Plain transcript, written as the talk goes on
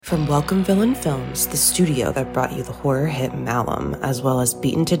From Welcome Villain Films, the studio that brought you the horror hit Malum, as well as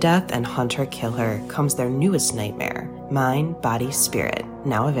Beaten to Death and Hunter Kill Her, comes their newest nightmare, Mind, Body, Spirit,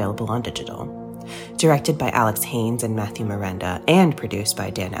 now available on digital. Directed by Alex Haynes and Matthew Miranda, and produced by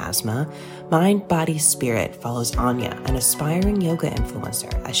Dan Asma, Mind, Body, Spirit follows Anya, an aspiring yoga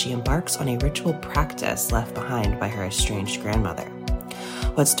influencer, as she embarks on a ritual practice left behind by her estranged grandmother.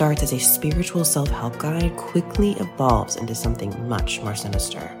 What starts as a spiritual self-help guide quickly evolves into something much more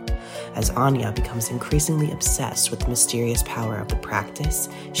sinister. As Anya becomes increasingly obsessed with the mysterious power of the practice,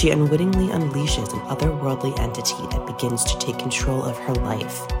 she unwittingly unleashes an otherworldly entity that begins to take control of her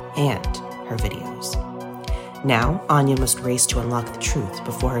life and her videos. Now, Anya must race to unlock the truth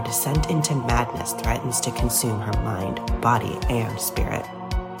before her descent into madness threatens to consume her mind, body, and spirit.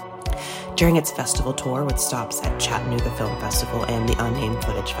 During its festival tour with stops at Chattanooga Film Festival and the Unnamed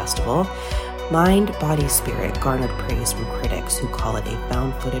Footage Festival, Mind, Body, Spirit garnered praise from critics who call it a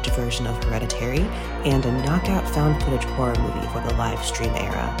found footage version of Hereditary and a knockout found footage horror movie for the live stream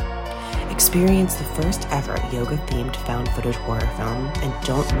era. Experience the first ever yoga-themed found footage horror film and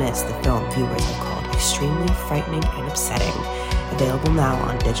don't miss the film viewers have called extremely frightening and upsetting. Available now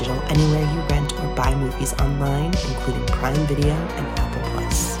on digital anywhere you rent or buy movies online, including Prime Video and Apple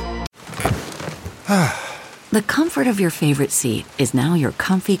Plus. The comfort of your favorite seat is now your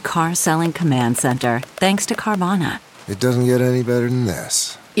comfy car-selling command center, thanks to Carvana. It doesn't get any better than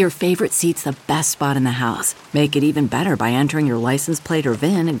this. Your favorite seat's the best spot in the house. Make it even better by entering your license plate or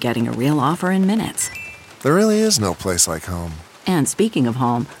VIN and getting a real offer in minutes. There really is no place like home. And speaking of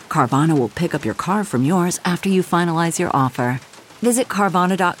home, Carvana will pick up your car from yours after you finalize your offer. Visit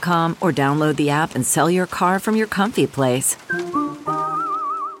Carvana.com or download the app and sell your car from your comfy place.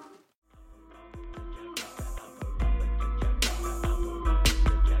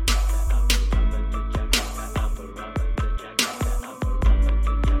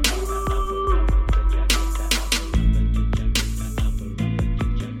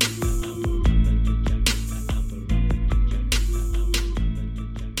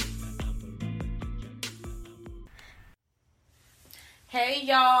 Hey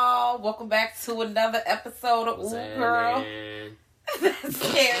y'all, welcome back to another episode of Ooh Girl. That's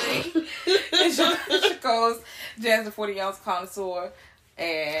scary. It's your host, Jazz the 40 ounce connoisseur.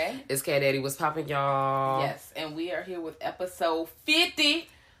 And it's Cat Daddy. What's poppin', y'all? Yes, and we are here with episode 50.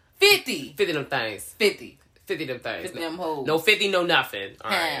 50 them things. 50 them things. 50 them hoes. No 50, no nothing.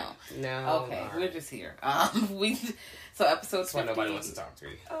 All right. No. Okay, we're just here. So episode 50. That's why nobody wants to talk to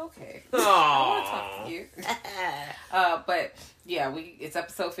me. Okay. Aww. I want to talk to you. But yeah, it's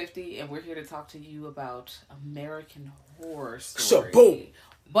episode 50, and we're here to talk to you about American Horror Story. Shaboom.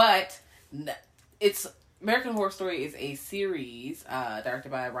 But it's American Horror Story is a series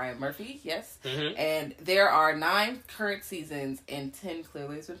directed by Ryan Murphy, yes. Mm-hmm. And there are 9 current seasons, and 10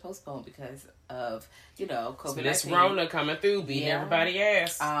 clearly has been postponed because of, COVID-19. This Rona coming through, beating everybody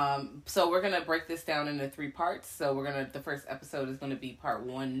ass. So we're going to break this down into 3 parts. So the first episode is going to be part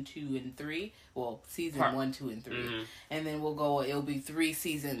 1, 2, and 3. Well, season 1, 2, and 3. Mm-hmm. And then it'll be 3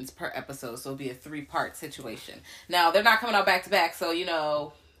 seasons per episode. So it'll be a 3-part situation. Now, they're not coming out back to back, so,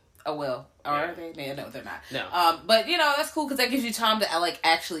 oh, well. Are they? Yeah, no, they're not. No. But, that's cool because that gives you time to,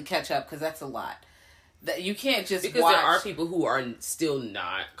 actually catch up because that's a lot. That you can't just because watch. There are people who are still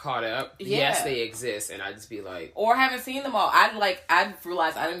not caught up. Yeah. Yes, they exist, and I just be like... Or haven't seen them all. I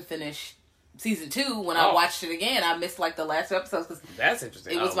realized I didn't finish season 2 when I watched it again. I missed, the last 2 episodes because... That's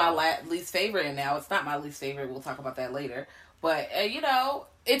interesting. It was my least favorite, and now it's not my least favorite. We'll talk about that later. But,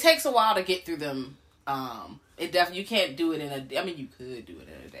 it takes a while to get through them. You can't do it you could do it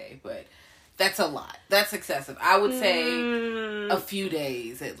in a day, but that's a lot. That's excessive. I would say a few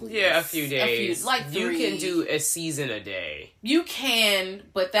days at least. Yeah, a few days. 3. You can do a season a day. You can,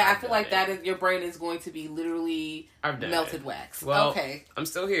 but I feel like that is your brain is going to be literally melted wax. Well, okay. I'm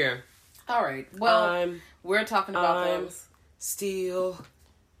still here. All right. Well, we're talking about those. Still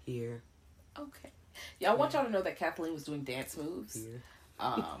here. Okay. Yeah, I want y'all to know that Kathleen was doing dance moves. Here.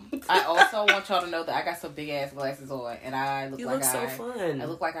 I also want y'all to know that I got some big ass glasses on, and I look so fun. I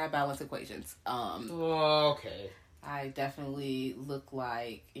look like I balance equations. Okay. I definitely look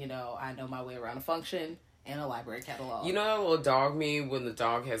like I know my way around a function and a library catalog. You know that little dog meme when the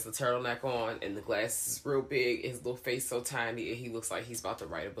dog has the turtleneck on and the glasses is real big, his little face so tiny, and he looks like he's about to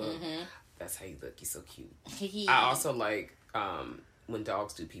write a book. Mm-hmm. That's how you look. He's so cute. I also like when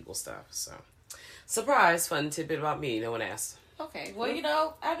dogs do people stuff. So, surprise! Fun tidbit about me. No one asked. Okay, well,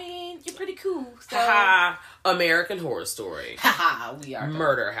 you're pretty cool. So. Ha! American Horror Story. Ha! We are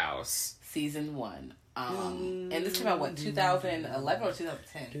Murder House. Season 1. And this came out, what, 2011 or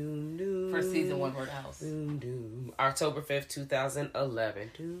 2010? For season 1 Murder House. October 5th,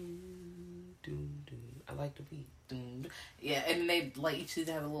 2011. I like the beat. Yeah, and they, like, each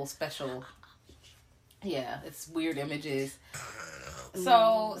season has a little special... Yeah, it's weird images.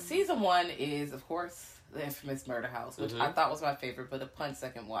 So, season 1 is, of course, the infamous Murder House, which I thought was my favorite, but upon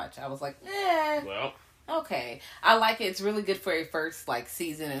second watch, I was like, well... Okay. I like it. It's really good for a first, like,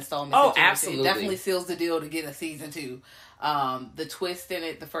 season installment. Oh, situation. absolutely. It definitely seals the deal to get a season 2. The twist in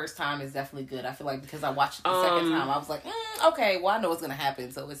it the first time is definitely good. I feel like because I watched it the second time, I was like, okay, well, I know what's going to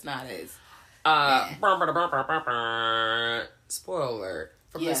happen, so it's not as... Spoiler alert.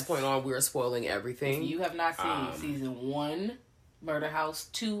 From this point on, we're spoiling everything. If you have not seen season 1, Murder House,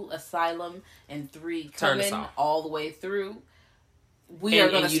 2, Asylum, and 3, Coven, all the way through, we are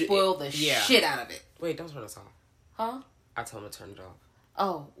going to spoil the shit out of it. Wait, don't turn us off. Huh? I told him to turn it off.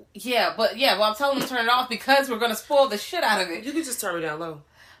 Oh, yeah, but I'm telling them to turn it off because we're going to spoil the shit out of it. You can just turn me down low.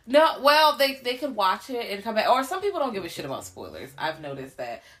 No, well, they could watch it and come back. Or some people don't give a shit about spoilers. I've noticed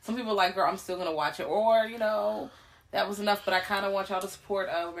that. Some people are like, girl, I'm still going to watch it. Or, that was enough, but I kind of want y'all to support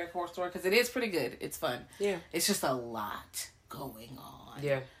American Horror Story because it is pretty good. It's fun. Yeah. It's just a lot going on.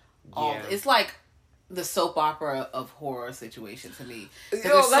 Yeah. It's like the soap opera of horror situation to me. That's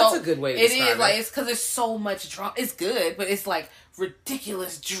a good way to describe it. It is, like, it's because there's so much drama. It's good, but it's like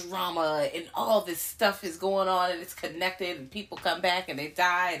ridiculous drama and all this stuff is going on and it's connected and people come back and they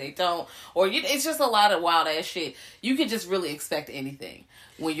die and they don't. Or it's just a lot of wild ass shit. You can just really expect anything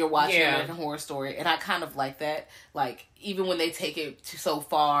when you're watching American Horror Story, and I kind of like that. Like, even when they take it so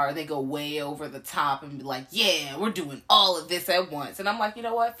far, they go way over the top and be like, yeah, we're doing all of this at once. And I'm like, you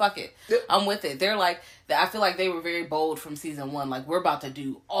know what? Fuck it. I'm with it. They're like, I feel like they were very bold from season 1. Like, we're about to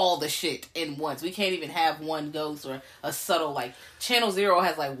do all the shit in once. We can't even have one ghost or a subtle, like, Channel Zero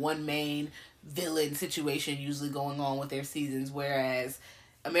has, like, one main villain situation usually going on with their seasons, whereas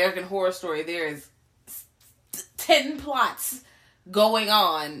American Horror Story, there is 10 plots going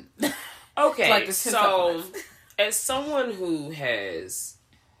on. Okay, like so as someone who has,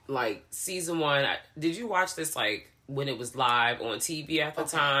 like, season 1, did you watch this, like, when it was live on TV at the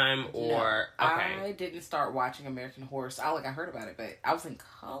time, or... No, I didn't start watching American Horror Story. I heard about it, but I was in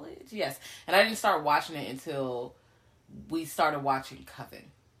college, yes, and I didn't start watching it until we started watching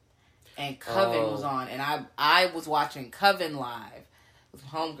Coven. And Coven was on, and I was watching Coven live with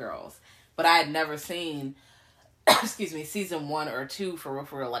homegirls, but I had never seen... excuse me, season 1 or 2 for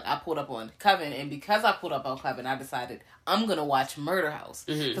real. Like, I pulled up on Coven, and because I pulled up on Coven, I decided I'm gonna watch Murder House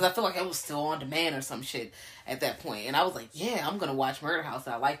because I feel like it was still on demand or some shit at that point. And I was like, yeah, I'm gonna watch Murder House.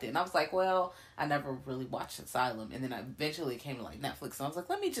 And I liked it, and I was like, well, I never really watched Asylum, and then I eventually came to, like, Netflix, and I was like,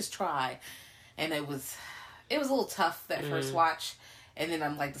 let me just try. And it was a little tough that first watch, and then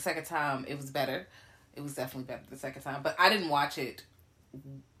I'm like, the second time it was better. It was definitely better the second time, but I didn't watch it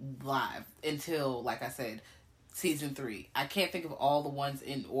live until, like I said, season 3. I can't think of all the ones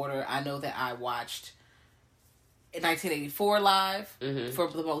in order. I know that I watched in 1984 live for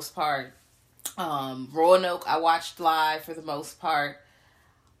the most part. Roanoke I watched live for the most part.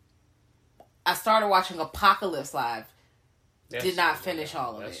 I started watching Apocalypse live. Did not finish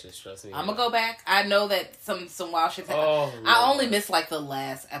all of it. I'm gonna go back. I know that some wild shit happened. I only missed, like, the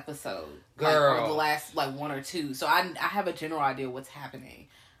last episode, girl, like, or the last, like, 1 or 2. So I have a general idea what's happening.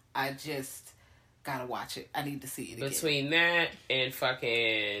 I just gotta watch it. I need to see it again. Between that and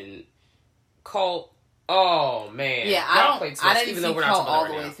fucking Cult, oh man, yeah, I didn't see Cult all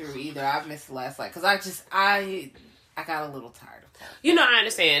the way through either. I've missed the last, like, because I got a little tired of Cult. I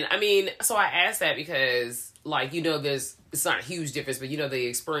understand. I mean, so I asked that because, like, it's not a huge difference, but the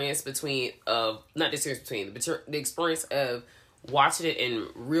experience between the experience of watching it in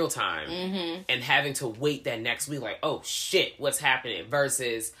real time and having to wait that next week, like, oh shit, what's happening,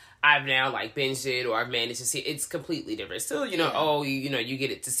 versus I've now, like, binged it, or I've managed to see it. It's completely different. Still, you get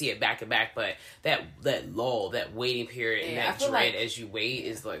it to see it back and back, but that lull, that waiting period, and that dread as you wait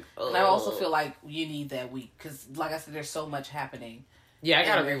is like, oh. And I also feel like you need that week, because, like I said, there's so much happening. Yeah, I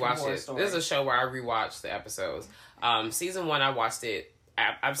gotta rewatch it. This is a show where I rewatch the episodes. Season 1, I watched it.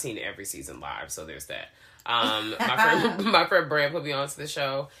 I've seen every season live, so there's that. My friend Brad put me onto the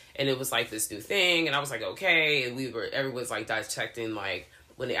show, and it was like this new thing, and I was like, okay, and everyone's like dissecting, like,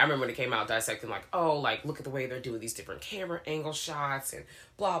 I remember when it came out, dissecting, like, oh, like, look at the way they're doing these different camera angle shots and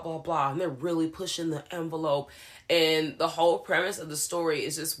blah, blah, blah. And they're really pushing the envelope. And the whole premise of the story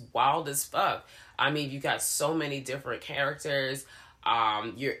is just wild as fuck. I mean, you got so many different characters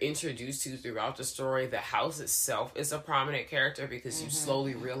you're introduced to throughout the story. The house itself is a prominent character because you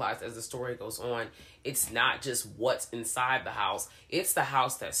slowly realize as the story goes on, it's not just what's inside the house. It's the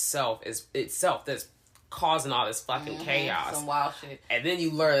house itself that's causing all this fucking chaos. Some wild shit. And then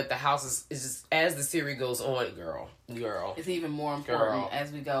you learn that the house is just, as the series goes on, girl. It's even more important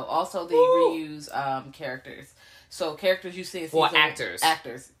as we go. Also, they reuse characters. So characters you see in season... actors.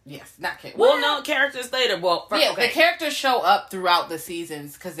 Actors, yes. Not characters. Well, no, characters later. The characters show up throughout the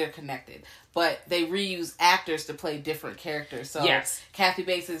seasons because they're connected. But they reuse actors to play different characters. So Kathy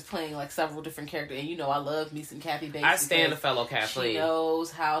Bates is playing like several different characters. And you know I love me some Kathy Bates. I stand a fellow Kathleen. She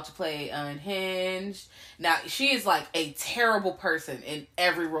knows how to play unhinged. Now, she is like a terrible person in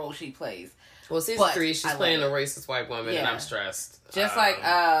every role she plays. Well, season 3, she's playing a racist white woman, and I'm stressed. Just like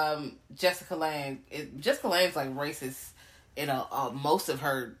Jessica Lange. Jessica Lange's like racist in most of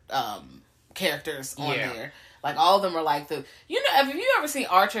her characters on there. Like all of them are like have you ever seen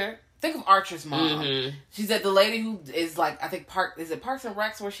Archer? Think of Archer's mom. Mm-hmm. She's the lady who is like, I think is it Parks and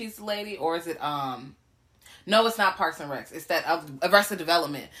Recs where she's the lady, or is it no, it's not Parks and Recs. It's that Arrested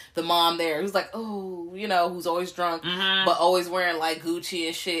Development. The mom there who's like, who's always drunk, but always wearing like Gucci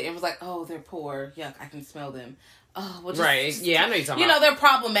and shit. And was like, oh, they're poor. Yuck, I can smell them. Oh, well, right. Yeah, I know you're talking about. They're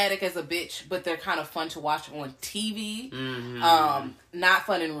problematic as a bitch, but they're kind of fun to watch on TV. Mm-hmm. Not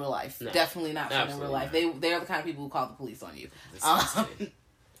fun in real life. No, definitely not fun in real life. They're the kind of people who call the police on you.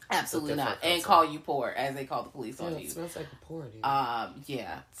 Absolutely not. And call you poor as they call the police on you. It smells like a poor dude.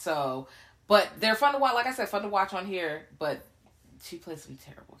 Yeah. So... But they're fun to watch. Like I said, fun to watch on here. But she plays some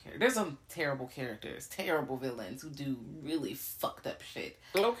terrible characters. There's some terrible characters, terrible villains who do really fucked up shit.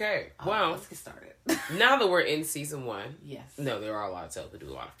 Okay, well, let's get started. Now that we're in season 1, yes, no, there are a lot of tales that do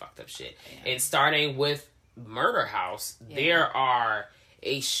a lot of fucked up shit. Yeah. And starting with Murder House, there are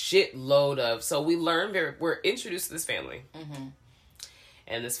a shitload of. So we learn we're introduced to this family,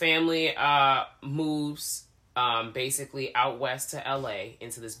 and this family moves. Basically out west to LA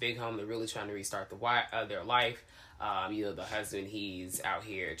into this big home. They're really trying to restart their life. The husband, he's out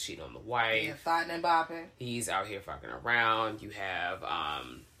here cheating on the wife. Yeah, fighting and bopping. He's out here fucking around. You have,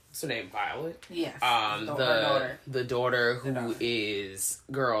 what's her name, Violet? Yes. The daughter who is,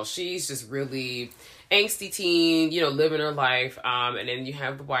 girl, she's just really angsty teen, living her life. And then you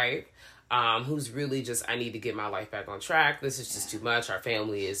have the wife. Who's really just, I need to get my life back on track. This is just too much. Our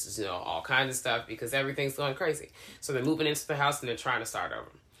family is just, all kinds of stuff because everything's going crazy. So they're moving into the house and they're trying to start over.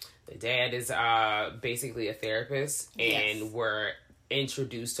 The dad is basically a therapist, and we're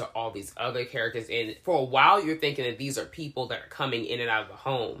introduced to all these other characters. And for a while, you're thinking that these are people that are coming in and out of the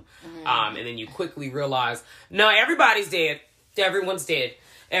home. And then you quickly realize, no, everybody's dead. Everyone's dead.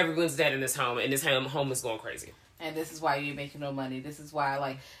 Everyone's dead in this home, and this home is going crazy. And this is why you're making no money. This is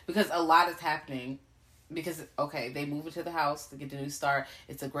why, because a lot is happening. Because, they move into the house to get the new start.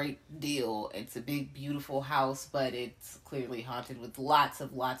 It's a great deal. It's a big, beautiful house, but it's clearly haunted with lots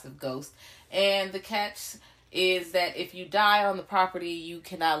of ghosts. And the catch is that if you die on the property, you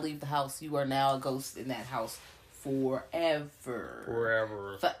cannot leave the house. You are now a ghost in that house forever.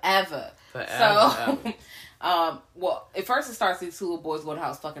 So, at first it starts these two little boys go to the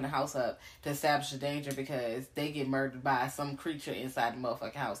house, fucking the house up to establish the danger because they get murdered by some creature inside the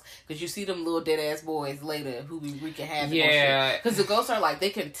motherfucking house. Because you see them little dead ass boys later who be wreaking havoc. Yeah. Because the ghosts are like,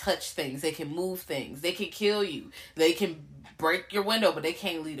 they can touch things, they can move things, they can kill you, they can break your window, but they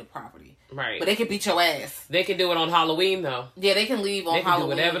can't leave the property. Right. But they can beat your ass. They can do it on Halloween, though. Yeah, they can leave on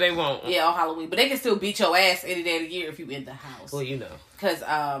Halloween. They can do whatever they want. Yeah, on Halloween. But they can still beat your ass any day of the year if you in the house. Well, you know. Because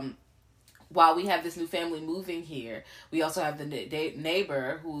while we have this new family moving here, we also have the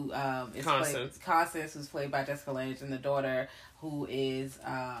neighbor who is Constance, who's played by Jessica Lange, and the daughter who is,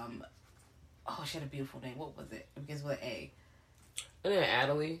 she had a beautiful name. What was it? It begins with an A. Isn't it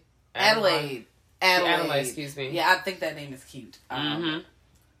Adelaide? Adelaide, excuse me. Yeah, I think that name is cute.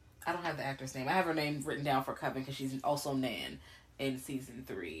 I don't have the actor's name. I have her name written down for Coven because she's also Nan in season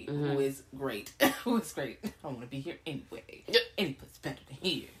 3, who is great. I want to be here anyway. Any place better than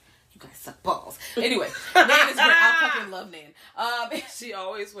here. You guys suck balls. Anyway, Nan is great. I fucking love Nan. She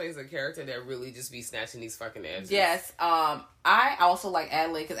always plays a character that really just be snatching these fucking edges. Yes. I also like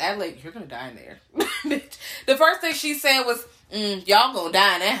Adelaide because Adelaide, you're gonna die in there. Bitch. The first thing she said was, y'all gonna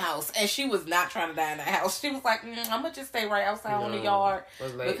die in that house. And she was not trying to die in that house. She was like, I'm gonna just stay right outside on the yard.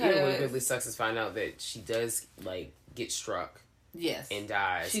 But what really sucks is find out that she does get struck. Yes. And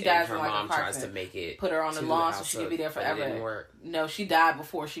dies. She dies and her mom tries to make it. Put her on the lawn so she could be there forever. It didn't work. No, she died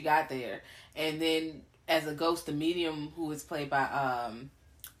before she got there. And then as a ghost, the medium who is played by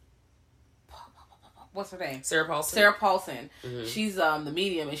what's her name? Sarah Paulson. Mm-hmm. She's the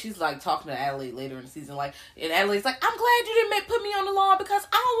medium, and she's talking to Adelaide later in the season. And Adelaide's like, I'm glad you didn't put me on the lawn because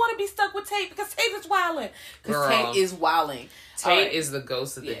I don't want to be stuck with Tate because Tate is wilding. Because Tate is wilding. Tate is the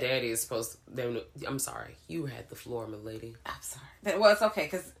ghost that the daddy is supposed to... I'm sorry. You had the floor, my lady. I'm sorry. Well, it's okay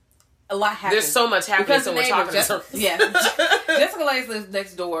because a lot happens. There's so much happening, so we're talking in circles. Yeah. Jessica Lange lives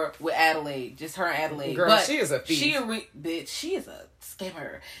next door with Adelaide. Just her and Adelaide. Girl, but she is a thief. She is a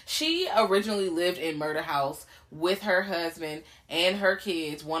scammer. She originally lived in Murder House with her husband and her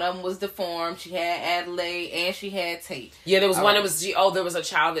kids. One of them was deformed. She had Adelaide and she had Tate. Yeah, there was one that was... there was a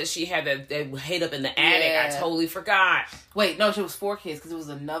child that she had that hid up in the attic. I totally forgot. Wait, no, she was 4 kids because it was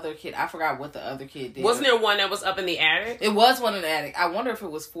another kid. I forgot what the other kid did. Wasn't there one that was up in the attic? It was one in the attic. I wonder if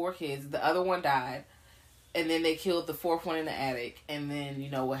it was 4 kids. The other one died. And then they killed the 4th one in the attic. And then, you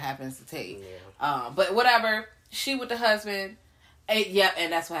know, what happens to Tate. Yeah. But whatever. She with the husband.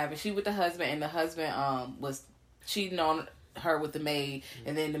 And that's what happened. She with the husband. And the husband was cheating on her with the maid.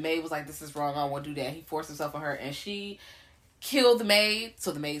 And then the maid was like, this is wrong. I don't want to do that. He forced himself on her. And she killed the maid.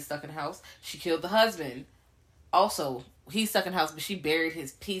 So the maid's stuck in the house. She killed the husband. Also, he's stuck in the house. But she buried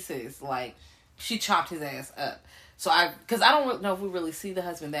his pieces. Like, she chopped his ass up. So because I don't know if we really see the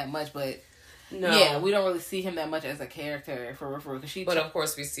husband that much. But... No. Yeah, we don't really see him that much as a character for real. But of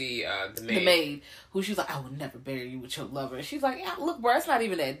course we see the maid. The maid, who she's like, I would never bury you with your lover. And she's like, yeah, look, bro, it's not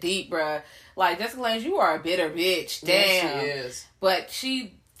even that deep, bro. Like, Jessica Lange, you are a bitter bitch. Damn. Yes, she is. But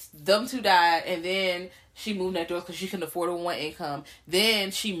them two died, and then she moved next door because she couldn't afford one income.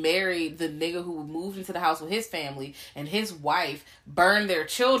 Then she married the nigga who moved into the house with his family, and his wife burned their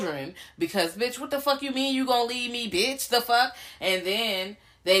children because, bitch, what the fuck you mean you gonna leave me, bitch? The fuck? And then...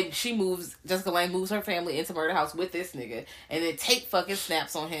 Jessica Lange moves her family into Murder House with this nigga, and then Tate fucking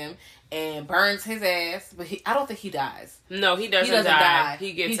snaps on him and burns his ass. But I don't think he dies. No, he doesn't die.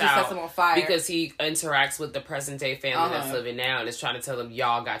 He just sets him on fire because he interacts with the present day family that's living now and is trying to tell them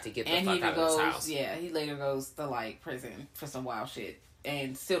y'all got to get the fuck out of this house. Yeah, he later goes to like prison for some wild shit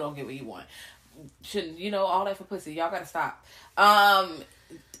and still don't get what he want. Shouldn't all that for pussy? Y'all gotta stop.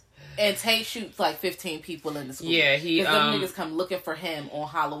 And Tate shoots like 15 people in the school. Yeah, because them niggas come looking for him on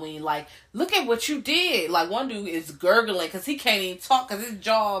Halloween. Like, look at what you did. Like, one dude is gurgling because he can't even talk because his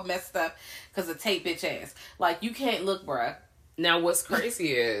jaw messed up because of Tate bitch ass. Like, you can't look, bruh. Now, what's crazy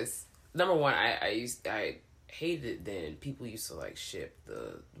is, number one, I hated it then. People used to like ship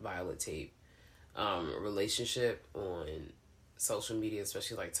the Violet Tate relationship on social media,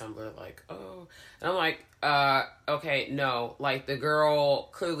 especially like Tumblr, like, oh, and I'm like, okay, no, like the girl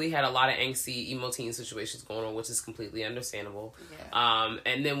clearly had a lot of angsty emo teen situations going on, which is completely understandable. Yeah.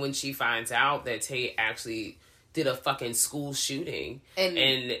 And then when she finds out that Tate actually did a fucking school shooting,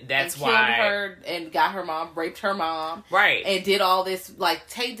 and that's why killed her and got her mom, raped her mom, right, and did all this. Like,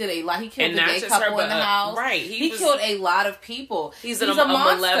 Tate did a lot. He killed the gay couple in the house, right? He killed a lot of people. He's a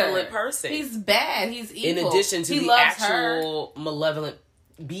malevolent person. He's bad. He's evil. In addition to the actual malevolent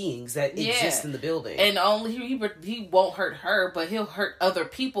beings that exist in the building, and only he won't hurt her, but he'll hurt other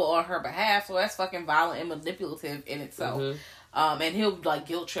people on her behalf. So that's fucking violent and manipulative in itself. Mm-hmm. And he'll like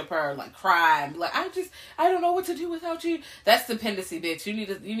guilt trip her, like cry and be like, I don't know what to do without you. That's dependency, bitch.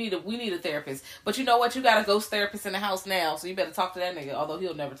 We need a therapist. But you know what? You got a ghost therapist in the house now, so you better talk to that nigga. Although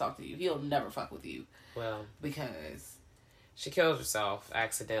he'll never talk to you. He'll never fuck with you. Well, because she killed herself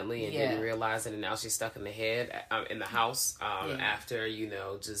accidentally and didn't realize it, and now she's stuck in the head in the house after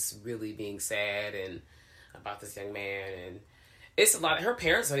just really being sad and about this young man. And it's a lot. Her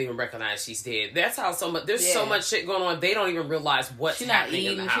parents don't even recognize she's dead. That's how there's so much shit going on. They don't even realize what's happening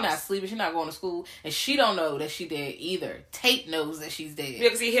in the house. She's not sleeping. She's not going to school, and she don't know that she's dead either. Tate knows that she's dead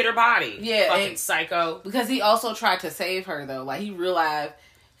because he hit her body. Yeah, fucking psycho. Because he also tried to save her though. Like, he realized,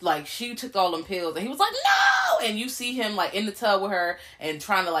 like, she took all them pills, and he was like, no. And you see him like in the tub with her and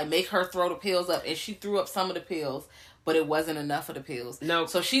trying to like make her throw the pills up, and she threw up some of the pills. But it wasn't enough of the pills. No.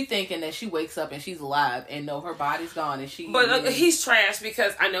 So she thinking that she wakes up and she's alive, and no, her body's gone, and she... But he's trash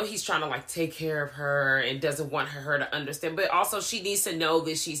because I know he's trying to like take care of her and doesn't want her to understand. But also she needs to know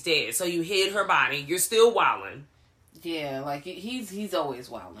that she's dead. So you hid her body. You're still wilding. Yeah, like he's always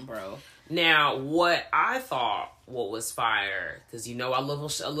wilding, bro. Now, what I thought was fire, because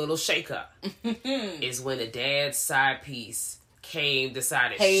a little shake up, is when the dad's side piece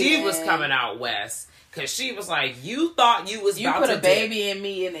decided she was coming out west. Because she was like, you thought you was about to... You put a baby in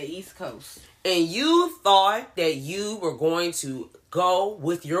me in the East Coast. And you thought that you were going to go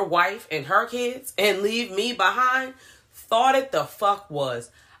with your wife and her kids and leave me behind? Thought it the fuck was.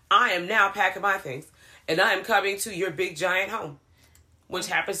 I am now packing my things and I am coming to your big giant home, which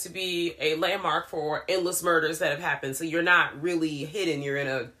happens to be a landmark for endless murders that have happened. So you're not really hidden. You're in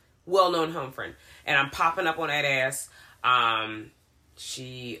a well-known home, friend. And I'm popping up on that ass.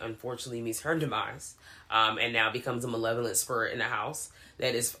 She unfortunately meets her demise. And now becomes a malevolent spirit in the house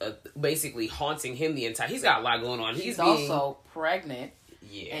that is basically haunting him the entire... He's got a lot going on. He's also pregnant.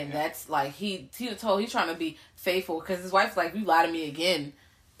 Yeah. And that's like, he's trying to be faithful because his wife's like, you lie to me again,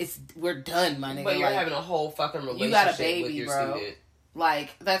 we're done, my nigga. But you're having a whole fucking relationship you got a baby, with your bro. student. Like,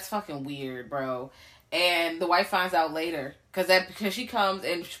 that's fucking weird, bro. And the wife finds out later because she comes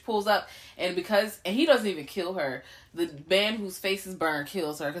and she pulls up and he doesn't even kill her. The man whose face is burned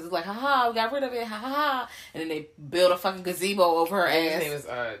kills her because it's like, haha, we got rid of it, ha ha ha. And then they build a fucking gazebo over her ass. His name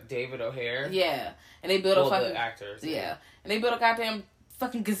is David O'Hare. Yeah, and they build a fucking the actors. Yeah, and they build a goddamn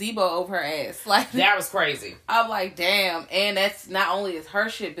fucking gazebo over her ass. Like, that was crazy. I'm like, damn. And that's not only is her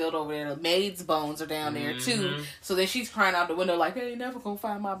shit built over there, the maid's bones are down there too. So then she's crying out the window like, they ain't never gonna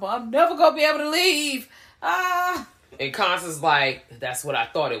find my bone. I'm never gonna be able to leave. Ah. And Constance's like, that's what I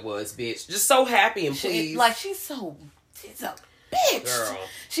thought it was, bitch. Just so happy and pleased. Like, she's a bitch. Girl.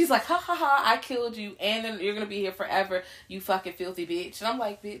 She's like, ha ha ha, I killed you, and then you're gonna be here forever, you fucking filthy bitch. And I'm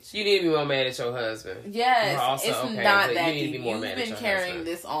like, bitch. You need to be more mad at your husband. Yes, also, it's okay, not that you need to be more You've mad been at carrying husband.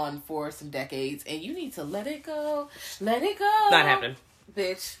 this on for some decades, and you need to let it go. Let it go. Not happening.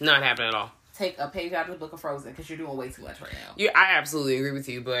 Bitch. Not happening at all. Take a page out of the book of Frozen, because you're doing way too much right now. Yeah, I absolutely agree with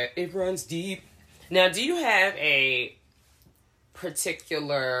you, but it runs deep. Now, do you have a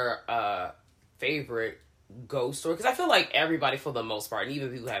particular favorite ghost story? Because I feel like everybody, for the most part, and even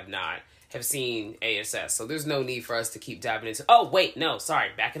people who have not, have seen AHS. So there's no need for us to keep diving into, oh, wait, no, sorry,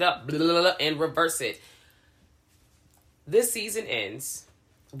 back it up, blah, blah, blah, and reverse it. This season ends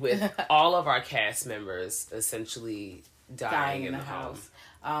with all of our cast members essentially dying in the house.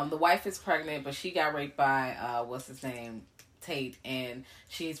 The wife is pregnant, but she got raped by, what's his name, Tate, and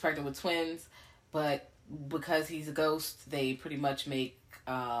she's pregnant with twins, but because he's a ghost, they pretty much make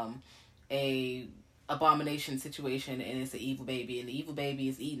a abomination situation, and it's an evil baby, and the evil baby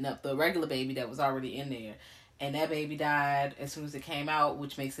is eating up the regular baby that was already in there, and that baby died as soon as it came out,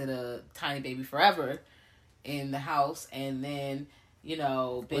 which makes it a tiny baby forever in the house. And then, you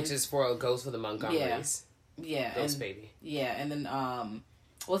know, Ben, which is for a ghost for the Montgomerys. Yeah, ghost baby. Yeah, and then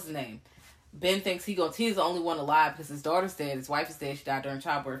what's his name? Ben thinks he's the only one alive because his daughter's dead, his wife is dead, she died during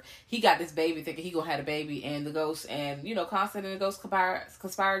childbirth. He got this baby thinking he gonna have a baby, and the ghost and, you know, Constant and the ghost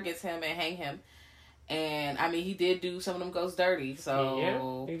conspire against him and hang him. And I mean, he did do some of them ghosts dirty,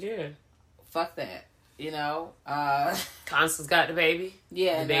 so yeah, he did. Fuck that, you know. Constance got the baby.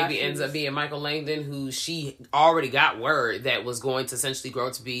 Yeah, the baby ends up being Michael Langdon, who she already got word that was going to essentially grow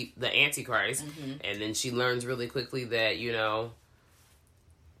to be the Antichrist, and then she learns really quickly that, you know,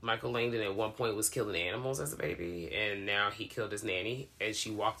 Michael Langdon at one point was killing animals as a baby, and now he killed his nanny. And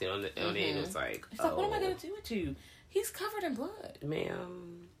she walked in on it and was like, she's like, what am I gonna do with you? He's covered in blood,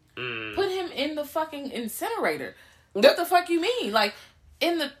 ma'am. Put him in the fucking incinerator. What the fuck you mean? Like,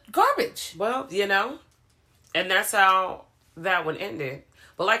 in the garbage. Well, you know, and that's how that one ended.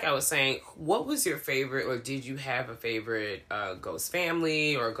 But like I was saying, what was your favorite, or did you have a favorite ghost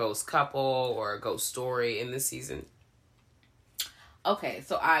family or ghost couple or ghost story in this season? Okay,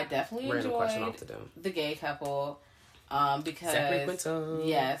 so I definitely Random question enjoyed off the dome. the gay couple because Zachary Quinto.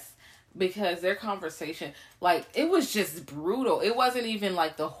 Yes, because their conversation, like, it was just brutal. It wasn't even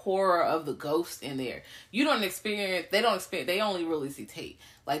like the horror of the ghost in there. They don't experience, they only really see Tate.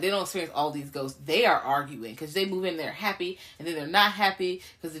 Like, they don't experience all these ghosts. They are arguing because they move in there happy, and then they're not happy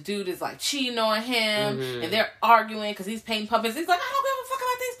because the dude is like cheating on him, and they're arguing because he's painting pumpkins. He's like, I don't give a fuck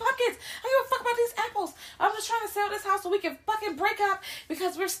about these pumpkins. I don't give a fuck about these apples. I'm just trying to sell this house so we can fucking break up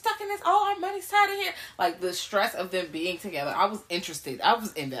because we're stuck in this. All our money's tied in here. Like, the stress of them being together. I was interested. I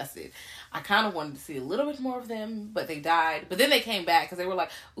was invested. I kind of wanted to see a little bit more of them, but they died. But then they came back because they were like,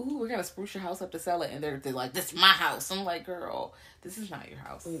 ooh, we're going to spruce your house up to sell it. And they're like, this is my house. I'm like, girl, this is not your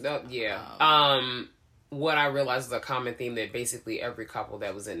house. Yeah. What I realized is a common theme that basically every couple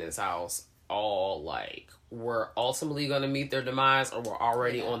that was in this house all, like, were ultimately going to meet their demise or were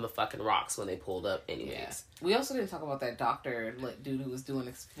already on the fucking rocks when they pulled up anyways. Yeah. We also didn't talk about that doctor dude who was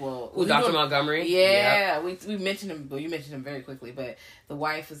doing... Dr. Montgomery? Yeah. Yep. We mentioned him... Well, you mentioned him very quickly, but the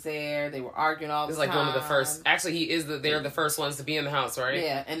wife was there. They were arguing all the time. It's like one of the first... Actually, they're the first ones to be in the house, right?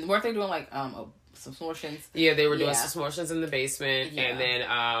 Yeah, and weren't they doing, like, some smortions? Yeah, they were doing some smortions in the basement, and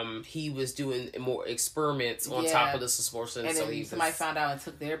then he was doing more experiments on top of the smortions. And then somebody found out and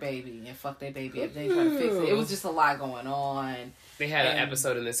took their baby and fucked their baby, and they tried to fix it. It was just a lot going on. They had an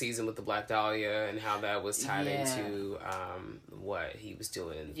episode in the season with the Black Dahlia and how that was tied into what he was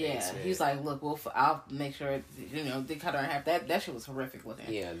doing in the basement. He was like, look, I'll make sure, they cut her in half. That shit was horrific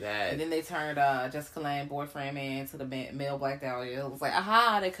looking. Yeah, that. And then they turned Jessica Lange, boyfriend man, to the male Black Dahlia. It was like,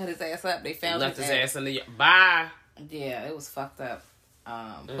 aha, they cut his ass up. They found left his ass in the... Bye! Yeah, it was fucked up.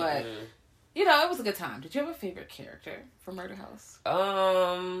 But, it was a good time. Did you have a favorite character from Murder House?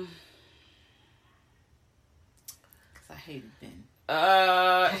 Because I hated Ben.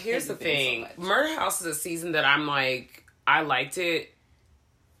 Here's the thing. So Murder House is a season that I'm like, I liked it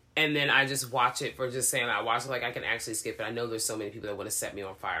And then I just watch it for just saying I watch it. Like, I can actually skip it. I know there's so many people that want to set me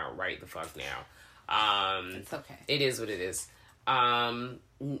on fire right the fuck now. It's okay. It is what it is.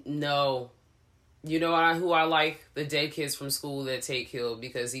 No. You know who I like? The dead kids from school that Tate killed,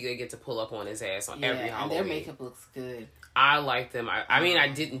 because he get to pull up on his ass on every Halloween. And their makeup looks good. I like them. I mean, I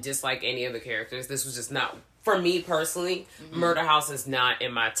didn't dislike any of the characters. This was just not, for me personally, Murder House is not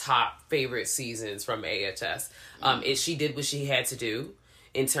in my top favorite seasons from AHS. She did what she had to do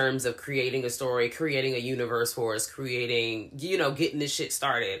in terms of creating a story, creating a universe for us, creating, getting this shit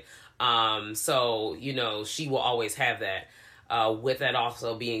started. So, she will always have that. With that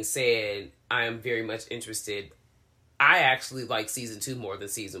also being said, I am very much interested. I actually like season 2 more than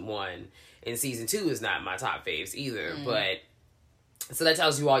season 1. And season 2 is not my top faves either. But, so that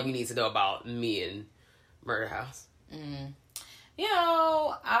tells you all you need to know about me and Murder House.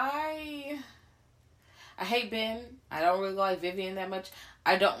 I hate Ben. I don't really like Vivian that much.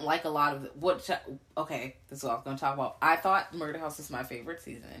 I don't like a lot of okay, this is what I was going to talk about. I thought Murder House was my favorite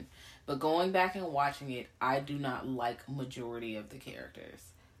season. But going back and watching it, I do not like majority of the characters.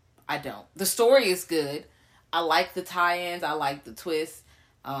 I don't. The story is good. I like the tie-ins. I like the twists.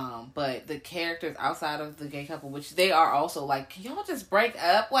 But the characters outside of the gay couple, which they are also like, can y'all just break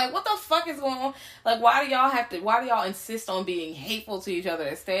up? Like, what the fuck is going on? Like, why do y'all insist on being hateful to each other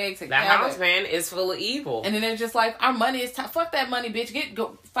and staying together? That house, man, is full of evil. And then they're just like, our money is fuck that money, bitch.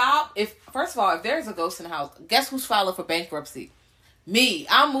 File. First of all, if there's a ghost in the house, guess who's filing for bankruptcy? Me.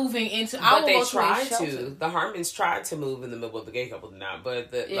 I'm moving into. But they tried to. The Harmons tried to move in the middle of the gay couple, not.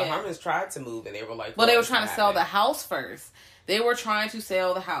 But the Harmons tried to move, and they were like, well, they were trying to sell the house first. They were trying to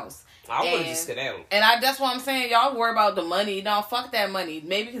sell the house. I would have just skedaddled. And that's what I'm saying. Y'all worry about the money. No, fuck that money.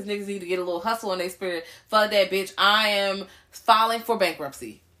 Maybe because niggas need to get a little hustle in their spirit. Fuck that, bitch. I am filing for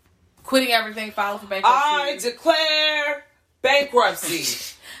bankruptcy. Quitting everything, filing for bankruptcy. I declare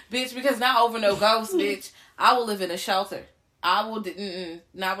bankruptcy. Bitch, because not over no ghosts, bitch. I will live in a shelter. I will,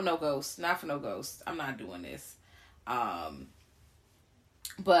 not with no ghosts. Not for no ghosts. I'm not doing this.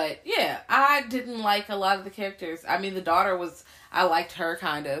 But, yeah, I didn't like a lot of the characters. I mean, the daughter I liked her,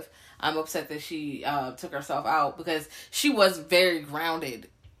 kind of. I'm upset that she took herself out, because she was very grounded.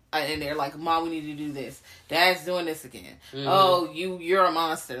 And they're like, Mom, we need to do this. Dad's doing this again. Mm-hmm. Oh, you're a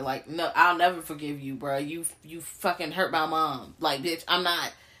monster. Like, no, I'll never forgive you, bro. You fucking hurt my mom. Like, bitch, I'm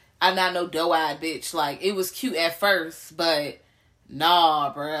not no doe-eyed bitch. Like, it was cute at first, but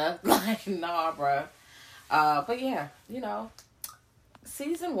nah, bruh. Like, nah, bruh. But yeah,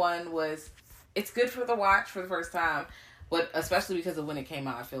 season 1 it's good for the watch for the first time, but especially because of when it came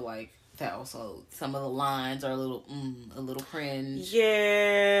out, I feel like that also, some of the lines are a little cringe.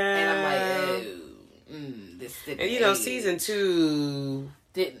 Yeah. And I'm like, this didn't And season 2...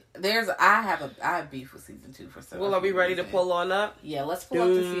 I have beef with season 2 for some. Well, are we ready to pull on up? Yeah, let's pull up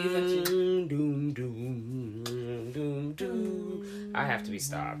to season 2. I have to be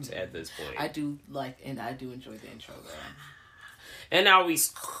stopped at this point. I do enjoy the intro though. And now we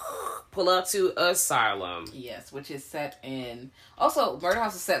pull up to Asylum. Yes, which is set in... Also, Murder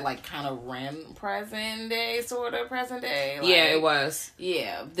House is set, like, kind of present day, sort of present day. Like, yeah, it was.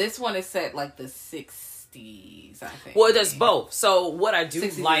 Yeah, this one is set, like, the 60s, I think. Well, it does both. So, what I do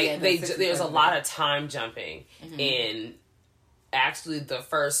 60s, like... yeah, there's a lot of time jumping in, actually, the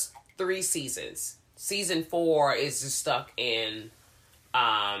first 3 seasons. Season 4 is just stuck in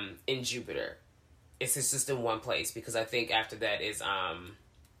Jupiter. It's just in one place, because I think after that is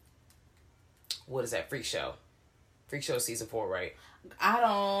what is that? Freak Show. Freak Show season 4, right?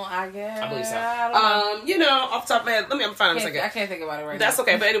 I guess. I believe so. I don't know. Off the top of my head, I'm fine. I can't think about it right now. That's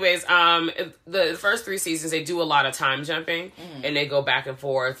okay. But anyways, the first 3 seasons, they do a lot of time jumping, and they go back and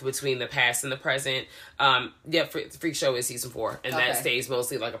forth between the past and the present. Freak Show is season 4, and that stays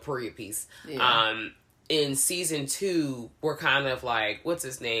mostly like a period piece. Yeah. In season 2, we're kind of like, what's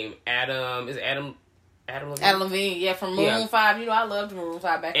his name? Adam Levine? Adam Levine, yeah, from Maroon 5. I loved Maroon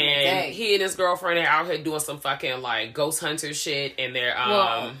 5 back in the day. And he and his girlfriend are out here doing some fucking, like, ghost hunter shit, and they're,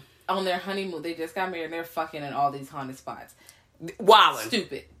 on their honeymoon, they just got married, and they're fucking in all these haunted spots. Wildin'.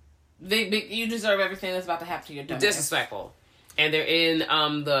 Stupid. You deserve everything that's about to happen to your dumb disrespectful. And they're in,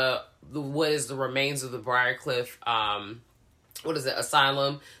 the what is the remains of the Briarcliff,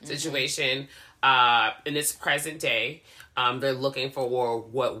 asylum situation, in its present day. They're looking for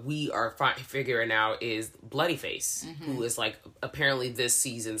what we are figuring out is Bloody Face, who is like apparently this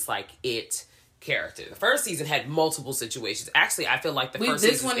season's like it character. The first season had multiple situations. Actually, I feel like the first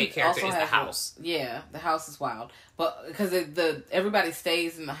season's it character is the house. Yeah, the house is wild, but because everybody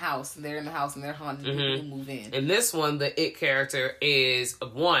stays in the house and they're in the house and they're haunted people who move in. In this one, the it character is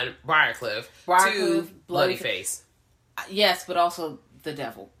 1 Briarcliff, 2 Bloody Face. Yes, but also the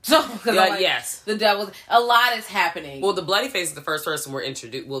devil. So yes, the devil. A lot is happening. Well, the bloody face is the first person we're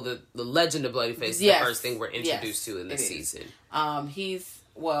introduced. Well, the legend of bloody face is the first thing we're introduced to in this season.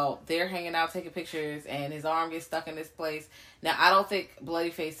 They're hanging out taking pictures, and his arm gets stuck in this place. Now, I don't think bloody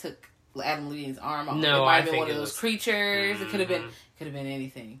face took Adam Levine's arm off. No, it might I have been think one of those creatures. It could have been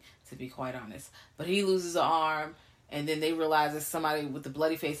anything, to be quite honest. But he loses an arm. And then they realize it's somebody with the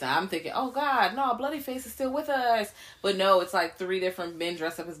bloody face. And I'm thinking, oh, God, no, bloody face is still with us. But no, it's like 3 different men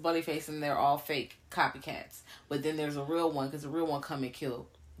dressed up as bloody face, and they're all fake copycats. But then there's a real one, because the real one come and kill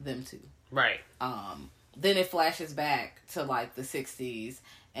them too. Right. Then it flashes back to like the 60s,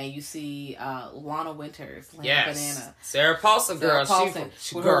 and you see Lana Winters, Banana. Sarah Paulson, girl.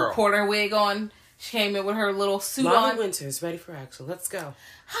 She with her quarter wig on. She came in with her little suit on. Lana Winters, ready for action. Let's go.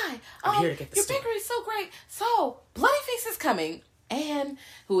 Hi, I'm here to get the your bakery is so great. So, Bloodyface is coming, and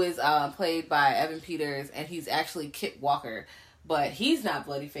who is played by Evan Peters, and he's actually Kit Walker, but he's not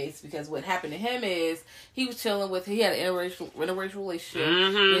Bloodyface, because what happened to him is he was chilling with, he had an interracial relationship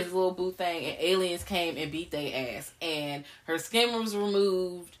with his little boo thing, and aliens came and beat their ass, and her skin was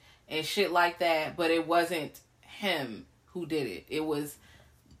removed and shit like that, but it wasn't him who did it. It was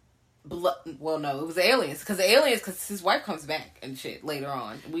it was aliens, because his wife comes back and shit later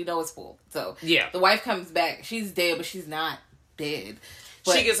on. We know it's full. So the wife comes back. She's dead, but she's not dead.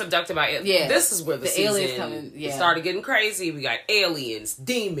 But she gets abducted by aliens. Yeah, this is where the season aliens coming, started getting crazy. We got aliens,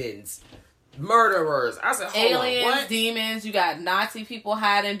 demons, murderers. I said, aliens, what? Demons. You got Nazi people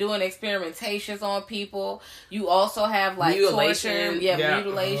hiding, doing experimentations on people. You also have like mutilation. Torture,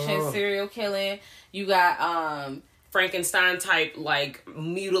 mutilation, serial killing. You got Frankenstein type, like,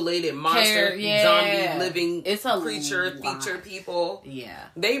 mutilated monster, zombie living creature, feature people. Yeah.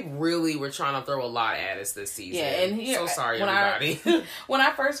 They really were trying to throw a lot at us this season. Yeah, and here, so sorry, everybody. When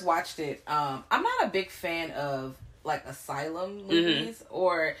I first watched it, I'm not a big fan of, like, asylum movies,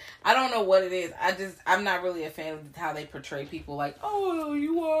 or I don't know what it is. I'm not really a fan of how they portray people, like, oh,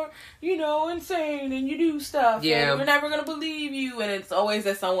 you are, insane, and you do stuff, and we're never gonna believe you, and it's always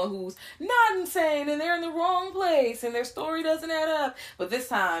that someone who's not insane, and they're in the wrong place, and their story doesn't add up. But this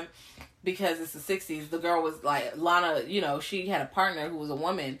time, because it's the 60s, the girl was like, Lana, she had a partner who was a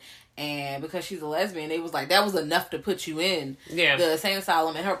woman, and because she's a lesbian, they was like, that was enough to put you in the insane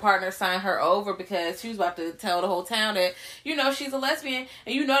asylum. And her partner signed her over because she was about to tell the whole town that, she's a lesbian.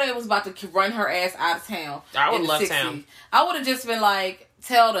 And they was about to run her ass out of town. I would love town. I would have just been like,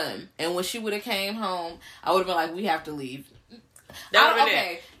 tell them. And when she would have came home, I would have been like, we have to leave.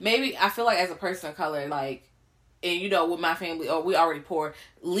 Maybe I feel like as a person of color, like, and with my family, or we already poor,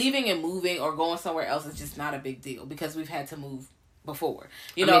 leaving and moving or going somewhere else is just not a big deal because we've had to move before.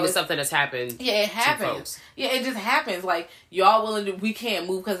 It's something that's happened. Yeah, it happens. Yeah, it just happens. Like, y'all we can't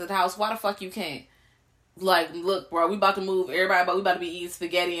move because of the house. Why the fuck you can't? Like, look, bro, we about to move. Everybody, but we about to be eating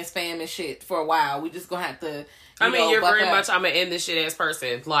spaghetti and spam and shit for a while. We just gonna have to. You're very much. I'm an end this shit ass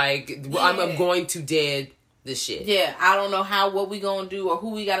person. Like, I'm going to dead this shit. Yeah, I don't know what we gonna do or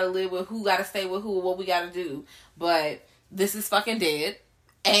who we gotta live with, who gotta stay with who, or what we gotta do. But this is fucking dead,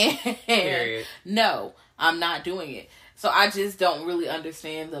 and period. No, I'm not doing it. So I just don't really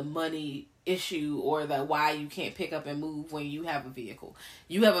understand the money issue or the why you can't pick up and move when you have a vehicle.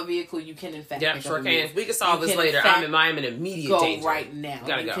 You have a vehicle, you can in fact pick up and move. We can solve this later. I'm in immediate danger. Go right now.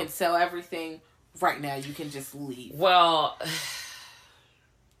 You can sell everything right now. You can just leave. Well,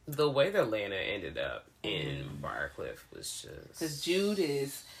 the way that Lana ended up in Briarcliff was just... Because Jude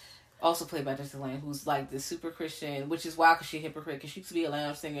is also played by Jessica Lange, who's like the super Christian, which is wild because she's a hypocrite, because she used to be a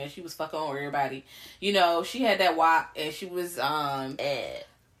lounge singer and she was fucking on everybody. She had that WAP, and she was,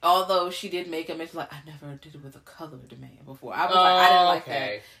 although she did make a mention, like, I never did it with a colored man before. I was I didn't like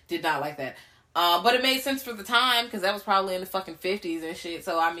that. Did not like that. But it made sense for the time, because that was probably in the fucking 50s and shit.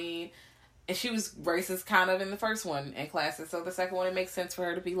 So, and she was racist kind of in the first one in classes. So the second one, it makes sense for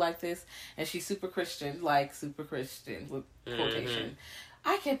her to be like this. And she's super Christian, with quotation.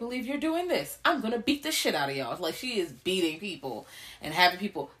 I can't believe you're doing this. I'm going to beat the shit out of y'all. Like, she is beating people and having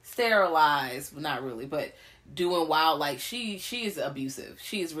people sterilized. Not really, but doing wild, like, she is abusive.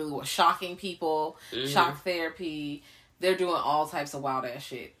 She is really shocking people, shock therapy. They're doing all types of wild ass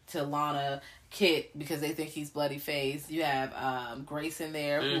shit to Lana, Kit, because they think he's bloody faced. You have Grace in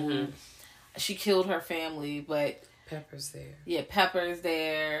there, who she killed her family, but Pepper's there. Yeah, Pepper's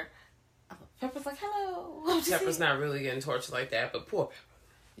there. Pepper's like, hello. Pepper's not really getting tortured like that, but poor Pepper.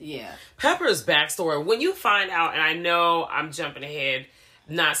 Yeah. Pepper's backstory, when you find out, and I know I'm jumping ahead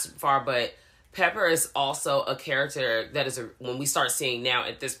not so far, but Pepper is also a character that is, when we start seeing now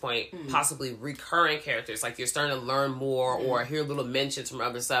at this point, possibly recurring characters. Like, you're starting to learn more or hear little mentions from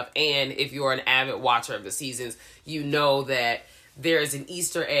other stuff. And if you're an avid watcher of the seasons, you know that there's an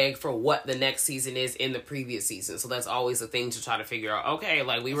Easter egg for what the next season is in the previous season. So that's always a thing to try to figure out. Okay,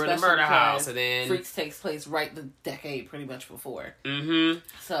 like we were in a murder house, and then Freaks takes place right the decade pretty much before. Mm-hmm.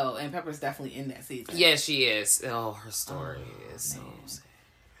 So, and Pepper's definitely in that season. Yeah, she is. Oh, her story is so sad.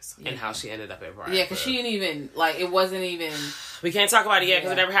 And how she ended up at Briar. Yeah, because she didn't even, like, it wasn't even... We can't talk about it yet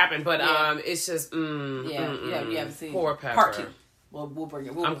because it never happened, but it's just, you haven't seen poor Pepper. Part 2. Well, we'll bring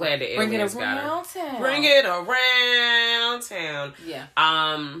it. I'm glad the aliens got her. Town. Bring it around town. Yeah.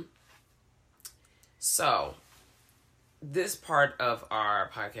 So, this part of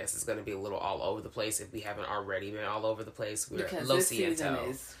our podcast is going to be a little all over the place if we haven't already been all over the place. We're because Lo this season Siento.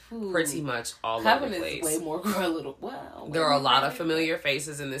 is Pretty much all Coven over the place. is way more a little. Wow. There are a lot of familiar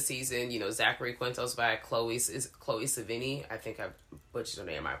faces in this season. You know, Zachary Quinto's back. Chloe Savini. I think I butchered her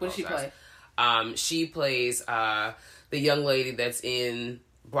name. I apologize. What did she play? She plays the young lady that's in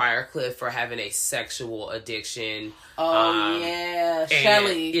Briarcliff for having a sexual addiction. Oh yeah,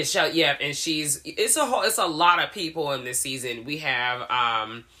 Shelly. Yeah, Shelly. Yeah, and it's a lot of people in this season. We have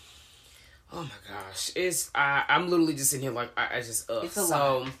oh my gosh, I'm literally just sitting here like I just it's a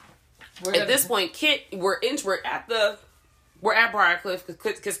so lot. At this point, Kit, we're at Briarcliff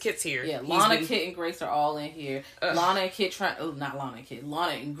because Kit's here. Yeah, Lana, Kit, and Grace are all in here. Lana and Kit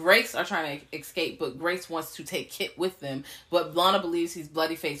Lana and Grace are trying to escape, but Grace wants to take Kit with them. But Lana believes he's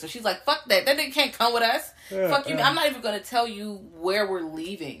bloody faced, so she's like, "Fuck that! That nigga can't come with us. Fuck you! I'm not even going to tell you where we're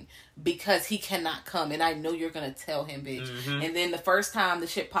leaving because he cannot come, and I know you're going to tell him, bitch." Mm-hmm. And then the first time the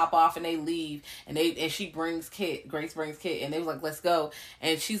shit pop off and they leave, and she brings Kit. Grace brings Kit, and they was like, "Let's go,"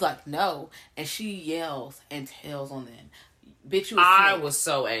 and she's like, "No," and she yells and tells on them. Bitch, you a snake. I was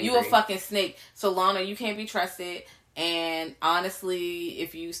so angry. You a fucking snake. So, Lana, you can't be trusted. And honestly,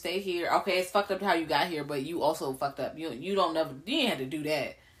 if you stay here, okay, it's fucked up how you got here, but you also fucked up. You didn't have to do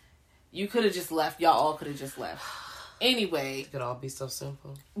that. You could have just left. Y'all all could have just left. Anyway. It could all be so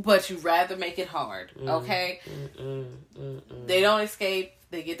simple. But you rather make it hard, okay? They don't escape.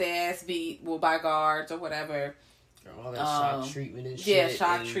 They get their ass beat by guards or whatever. All that shock treatment and shit. Yeah,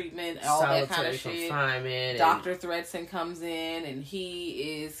 shock treatment, all that kind of shit. Dr. And Thredson comes in and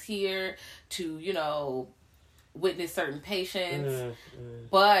he is here to, witness certain patients.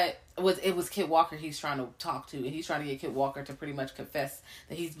 But it was Kit Walker he's trying to talk to, and he's trying to get Kit Walker to pretty much confess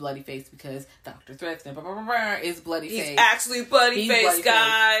that he's bloody faced because Dr. Thredson is bloody faced. He's actually bloody faced,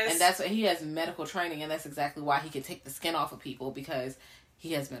 guys. And that's why he has medical training, and that's exactly why he can take the skin off of people, because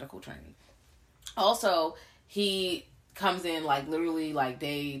he has medical training. Also, he comes in literally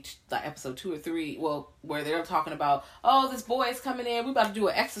day episode 2 or 3, where they're talking about, oh, this boy is coming in, we about to do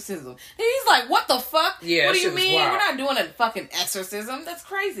an exorcism. And he's like, what the fuck? Yeah, what do you mean? We're not doing a fucking exorcism. That's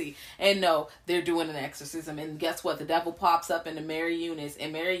crazy. And no, they're doing an exorcism. And guess what? The devil pops up into Mary Eunice,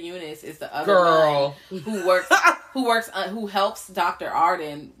 and Mary Eunice is the other girl who helps Dr.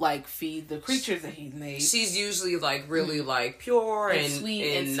 Arden feed the creatures that he's made. She's usually really pure and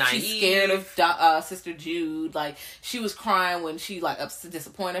sweet and naive. She's scared of Sister Jude. She was crying when she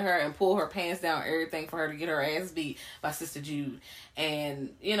disappointed her and pulled her pants down, everything for her to get her ass beat by Sister Jude.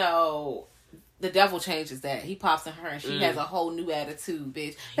 And the devil changes that. He pops in her and she has a whole new attitude,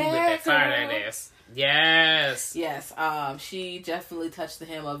 bitch. He whipped that fire that ass. Yes. She definitely touched the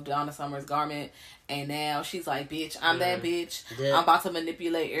hem of Donna Summer's garment, and now she's like, bitch, I'm that bitch. Yeah. I'm about to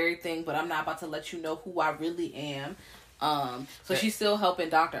manipulate everything, but I'm not about to let you know who I really am. So she's still helping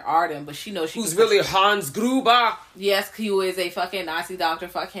Dr. Arden, but she knows who's really Hans Gruber. Yes, he is a fucking Nazi doctor.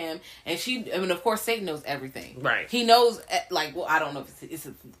 Fuck him. And of course, Satan knows everything. Right. He knows, I don't know if it's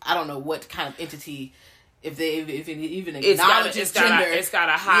I don't know what kind of entity, if it even acknowledges gender. It's got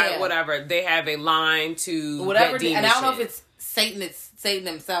a high, whatever. They have a line to whatever. And I don't know if it's Satan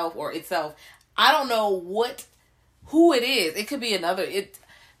himself or itself. I don't know who it is. It could be another.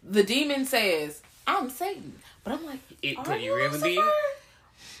 The demon says, I'm Satan. But I'm like, could you really be?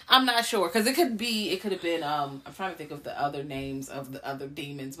 I'm not sure, because it could have been, I'm trying to think of the other names of the other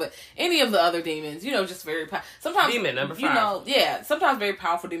demons, but any of the other demons, just very sometimes demon number 5. Sometimes very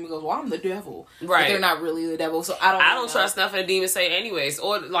powerful demon goes, well, I'm the devil, right? But they're not really the devil, so I don't trust nothing a demon say anyways,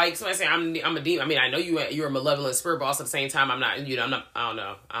 or somebody say I'm a demon. I mean, I know you're a malevolent spirit, but also at the same time I'm not. I don't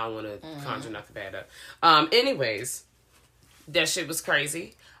know. I don't want to conjure nothing bad up. Anyways, that shit was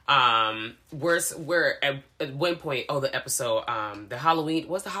crazy. We're at one point, the episode, the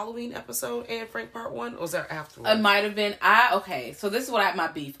Halloween episode, Anne Frank part 1, or was that afterwards? It might have been, so this is my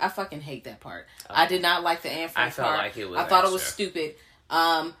beef. I fucking hate that part. Okay. I did not like the Anne Frank part. I felt like it was I thought it was stupid.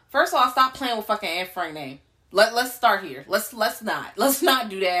 First of all, stop playing with fucking Anne Frank name. Let's start here. Let's not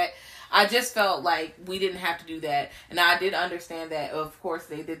do that. I just felt like we didn't have to do that. And I did understand that, of course,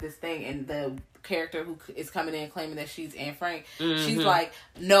 they did this thing, and the character who is coming in claiming that she's Anne Frank, she's like,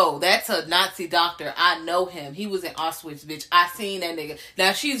 no, that's a Nazi doctor. I know him. He was in Auschwitz, bitch. I seen that nigga.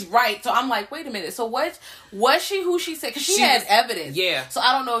 Now she's right. So I'm like, wait a minute. So was she who she said? Because she had evidence. Yeah. So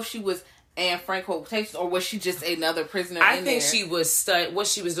I don't know if she was Anne Frank quotations, or was she just another prisoner in there? I think she was what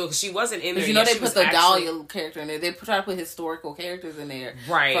she was doing, because she wasn't in there. You know, they put the Dahlia character in there. They try to put historical characters in there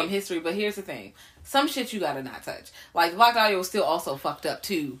from history. But here's the thing. Some shit you gotta not touch. Like, Black Dahlia was still also fucked up,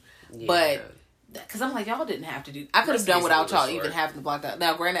 too. Yeah. But... Because I'm like, y'all didn't have to do... I could have done without y'all even having the Black Dahlia.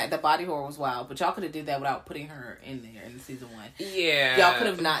 Now, granted, the body horror was wild, but y'all could have did that without putting her in there in season 1. Yeah. Y'all could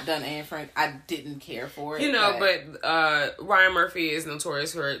have not done Anne Frank. I didn't care for it. You know, but Ryan Murphy is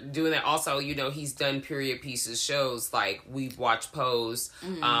notorious for doing that. Also, you know, he's done period pieces shows. Like, we've watched Pose.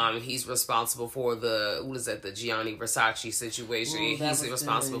 Mm-hmm. He's responsible for the Gianni Versace situation. Ooh, he's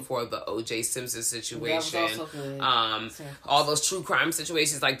responsible for the O.J. Simpson situation. That was also good. All those true crime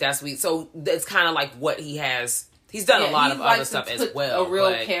situations. Like, that's so that's kind of like what he has. He's done a lot of other stuff as well. A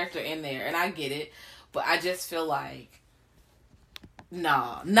real character in there, and I get it, but I just feel like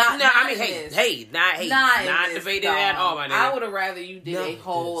not not debating at all, my nigga. I would have rather you did a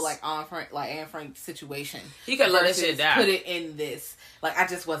whole Anne Frank situation. He could let that shit down. Put it in this. Like, I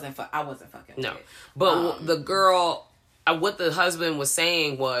just wasn't. I wasn't fucking. No, with it. But the girl, what the husband was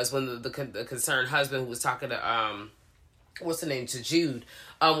saying was, when the concerned husband who was talking to what's the name, to Jude,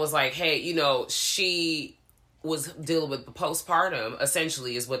 was like, hey, you know, she was dealing with the postpartum,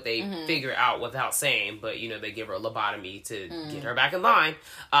 essentially, is what they figure out without saying, but, you know, they give her a lobotomy to get her back in line.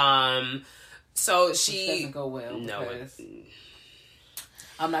 So she... Which doesn't go well. No.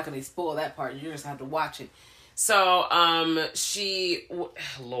 I'm not going to spoil that part. You just have to watch it. So, she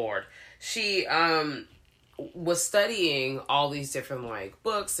was studying all these different, like,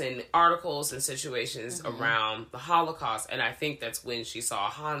 books and articles and situations around the Holocaust, and I think that's when she saw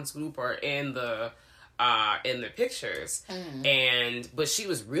Hans Gruber in the pictures, but she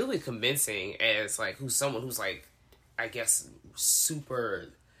was really convincing as, like, someone who's, like, I guess, super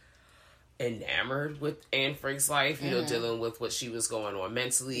enamored with Anne Frank's life, you know, dealing with what she was going on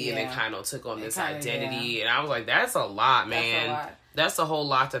mentally, and it kind of took on this identity, and I was like, that's a lot, man. That's a whole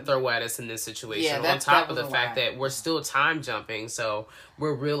lot to throw at us in this situation. On top of the fact that we're still time jumping, so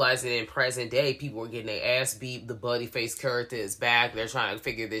we're realizing in present day, people are getting their ass beat, the bloody face character is back, they're trying to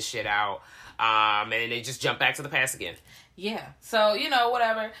figure this shit out, and they just jump back to the past again. Yeah. So, you know,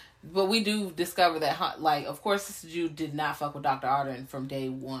 whatever. But we do discover that, like, of course, this Jude did not fuck with Dr. Arden from day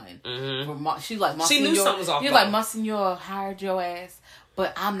one. She's like, Monsignor, she knew something was off. You're like, Monsignor hired your ass,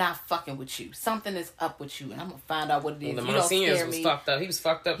 but I'm not fucking with you. Something is up with you, and I'm gonna find out what it is. Well, the Monsignor was fucked up. He was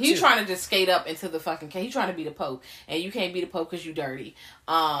fucked up, He's trying to just skate up into the fucking case. He's trying to be the Pope, and you can't be the Pope because you dirty.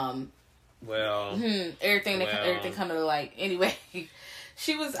 Everything kind of like... Anyway,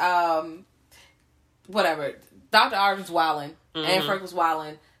 she was... whatever. Dr. Arden's wilding. Anne Frank was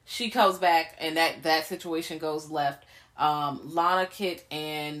wilding. She comes back, and that situation goes left. Lana, Kit,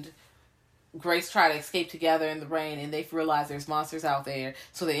 and Grace try to escape together in the rain, and they realize there's monsters out there,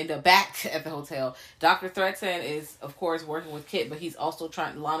 so they end up back at the hotel. Dr. Threaten is, of course, working with Kit, but he's also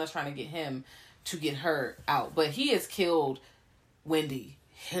Lana's trying to get him to get her out. But he has killed Wendy,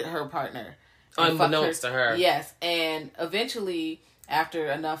 her partner. Unbeknownst to her. Yes, and eventually... After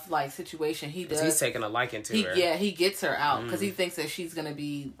enough, like, situation, he's taking a liking to her. Yeah, he gets her out because he thinks that she's gonna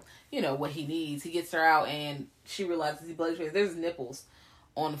be, you know, what he needs. He gets her out, and she realizes he bloody face. There's nipples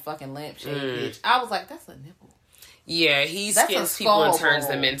on the fucking lampshade, bitch. I was like, that's a nipple. Yeah, he skins people and turns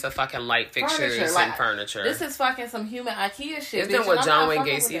them into fucking light fixtures and furniture. This is fucking some human IKEA shit. Isn't that what John Wayne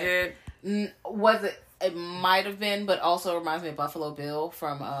Gacy did? Was it? It might have been, but also reminds me of Buffalo Bill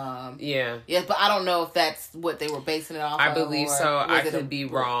from... Yeah, but I don't know if that's what they were basing it off of. I believe so. I could be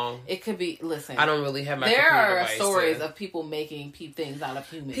wrong. It could be... Listen. I don't really have my There are stories of people making things out of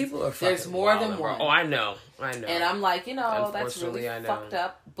humans. People are fucking There's more than one. Oh, I know. And I'm like, you know, that's really fucked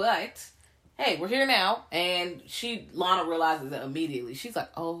up. But, hey, we're here now. And Lana realizes it immediately. She's like,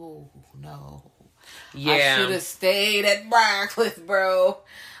 oh, no. Yeah. I should have stayed at Briarcliff, bro.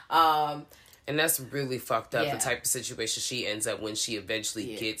 And that's really fucked up, the type of situation she ends up when she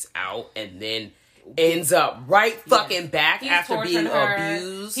eventually gets out and then ends up fucking back after being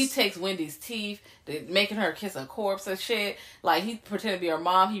abused. He takes Wendy's teeth, making her kiss a corpse and shit. Like, he pretended to be her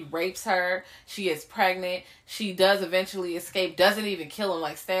mom. He rapes her. She gets pregnant. she does eventually escape, doesn't even kill him,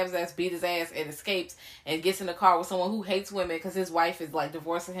 like stabs his ass, beat his ass, and escapes and gets in the car with someone who hates women because his wife is like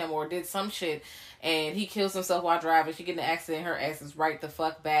divorcing him or did some shit, and he kills himself while driving. She get in an accident, her ass is right the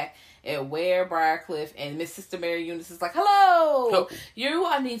fuck back at Ware Briarcliff, and Miss Sister Mary Eunice is like, hello,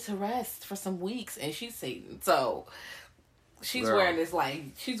 I need to rest for some weeks, and she's Satan. So she's wearing this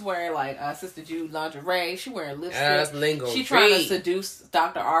Sister Jude lingerie. She wearing lipstick. She trying to seduce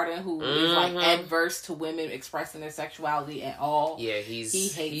Dr. Arden, who is like adverse to women expressing their sexuality at all. Yeah,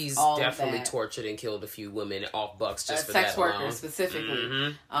 he's definitely tortured and killed a few women off bucks just for sex that workers alone.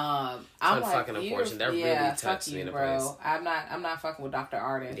 Specifically. I'm fucking unfortunate. That really touched me in a place. I'm not fucking with Dr.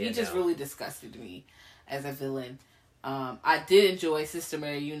 Arden. He just really disgusted me as a villain. I did enjoy Sister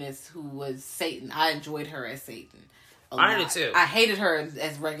Mary Eunice, who was Satan. I enjoyed her as Satan. I did too. I hated her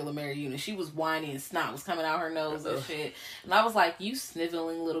as regular Mary Eunice. She was whiny and snot was coming out her nose and shit. And I was like, you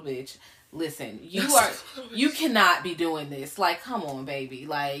sniveling little bitch. Listen, you cannot be doing this. Like, come on, baby.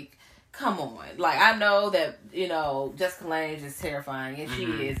 Like, come on. Like, I know that, Jessica Lange is terrifying, and she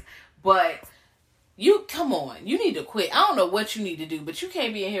is. But come on. You need to quit. I don't know what you need to do, but you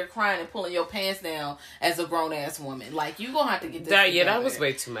can't be in here crying and pulling your pants down as a grown-ass woman. Like, you going to have to get this together. That was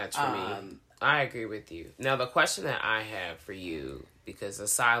way too much for me. I agree with you. Now, the question that I have for you, because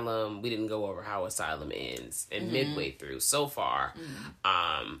Asylum, we didn't go over how Asylum ends, and midway through so far,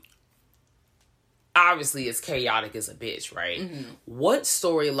 obviously it's chaotic as a bitch, right? What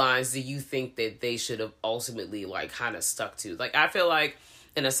storylines do you think that they should have ultimately, like, kind of stuck to? Like, I feel like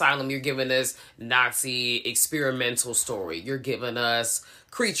in Asylum, you're giving us Nazi experimental story. You're giving us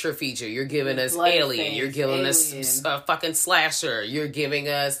creature feature. You're giving us alien. You're giving us a fucking slasher. You're giving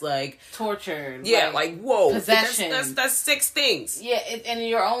us like torture. Yeah, like whoa, possession. That's 6 things. Yeah, and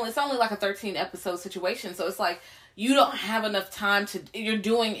it's only like a 13 episode situation, so it's like you don't have enough time to. You're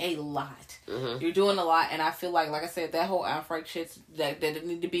doing a lot. You're doing a lot, and I feel like I said, that whole Alfred shit that didn't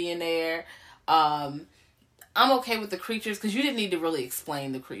need to be in there. I'm okay with the creatures because you didn't need to really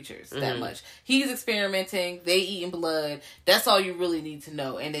explain the creatures that much. He's experimenting. They eating blood. That's all you really need to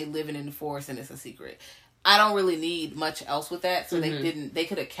know. And they living in the forest and it's a secret. I don't really need much else with that. So they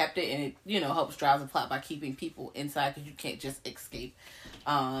could have kept it, and it, helps drive the plot by keeping people inside because you can't just escape.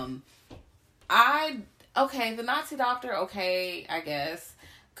 The Nazi doctor, okay, I guess.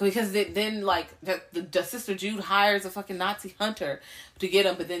 Because then the Sister Jude hires a fucking Nazi hunter to get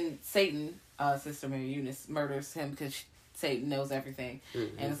him, but then Satan, Sister Mary Eunice, murders him because Satan knows everything.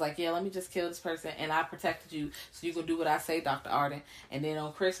 And it's like, yeah, let me just kill this person, and I protected you, so you can do what I say, Dr. Arden. And then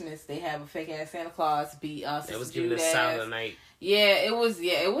on Christmas, they have a fake-ass Santa Claus beat Sister Jude. It was giving us Silent Night. Yeah, it was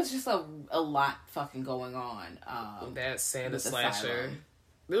just a lot fucking going on. That Santa slasher.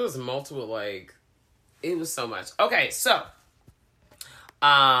 There was multiple, it was so much. Okay, so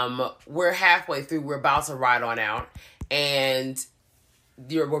we're halfway through. We're about to ride on out, and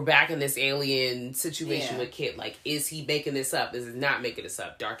we're back in this alien situation with Kit. Like, is he making this up? Is he not making this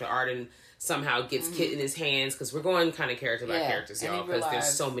up? Dr. Arden somehow gets Kit in his hands, because we're going kind of character by characters, y'all, because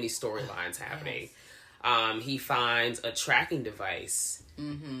there's so many storylines happening. He finds a tracking device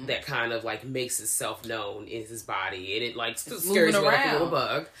that kind of makes itself known in his body, and it scares you like a little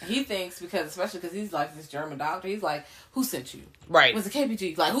bug. He thinks, especially because he's this German doctor, he's like, who sent you? Right. Was it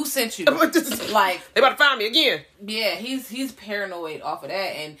KPG? Who sent you? They about to find me again. Yeah, he's paranoid off of that,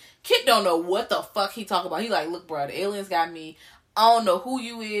 and Kit don't know what the fuck he talking about. He look, bro, the aliens got me. I don't know who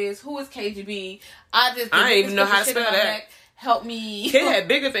you is. Who is KGB? I didn't even know how to spell that. Neck. Help me. Kid had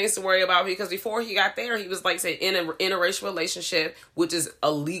bigger things to worry about, because before he got there, he was in an interracial relationship, which is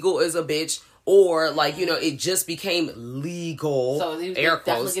illegal as a bitch, or it just became legal. So he was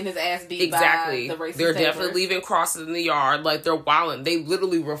definitely getting his ass beat. Exactly. By the racist They're neighbors. definitely leaving crosses in the yard. They're wilding. They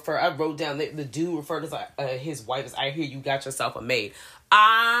literally I wrote down the dude referred to his wife as, I hear you got yourself a maid.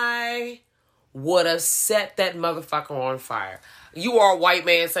 I would have set that motherfucker on fire. You are a white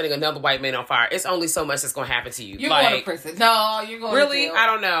man setting another white man on fire. It's only so much that's going to happen to you. You're going to prison. No, you're going really? to jail. I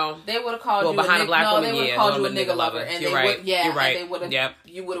don't know. They would have called you behind a black woman. They would have called you a nigga lover. And you're right. You're right. And they would have.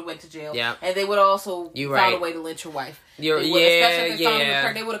 You would have went to jail. Yeah. And they would have also found a way to lynch your wife. Especially if they found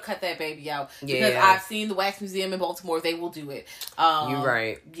her, they would have cut that baby out. Because I've seen the Wax Museum in Baltimore. They will do it. You're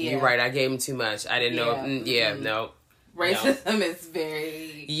right. Yeah. You're right. I gave him too much. I didn't know. No. Racism is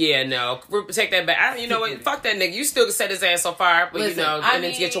very... Yeah, no. Take that back. You know what? Fuck that nigga. You still can set his ass on fire, but and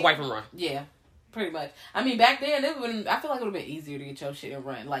then get your wife and run. Yeah. Pretty much. I mean, back then, I feel like it would have been easier to get your shit and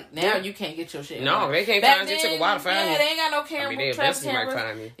run. Like, now you can't get your shit and run. No, they can't find you. It took a while to find you. Yeah, they ain't got no camera. They eventually might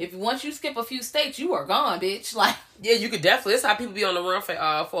find you. If once you skip a few states, you are gone, bitch. Like, yeah, you could definitely. That's how people be on the run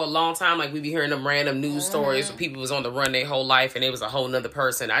for a long time. Like, we be hearing them random news stories where people was on the run their whole life and it was a whole nother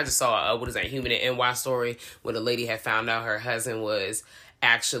person. I just saw Human and NY story where the lady had found out her husband was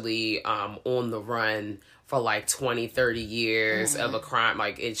actually on the run for like 20, 30 years of a crime.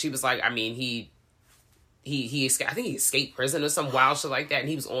 Like, and she was like, I mean, he escaped, I think he escaped prison or some wild shit like that, and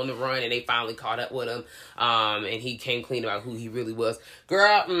he was on the run, and they finally caught up with him, and he came clean about who he really was.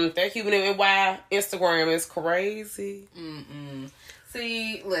 Girl, that Human and NY Instagram is crazy.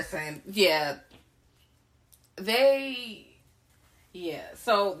 See, listen, yeah, they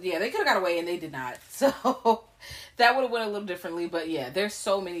could have got away, and they did not, so that would have went a little differently, but yeah, there's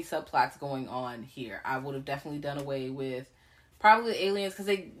so many subplots going on here. I would have definitely done away with probably the aliens, because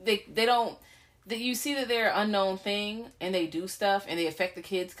they don't... That you see that they're an unknown thing and they do stuff and they affect the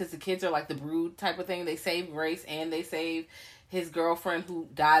kids because the kids are like the brood type of thing. They save Grace and they save his girlfriend who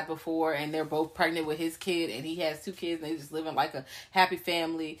died before, and they're both pregnant with his kid, and he has 2 kids and they just living like a happy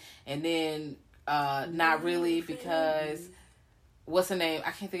family. And then not really, because what's her name? I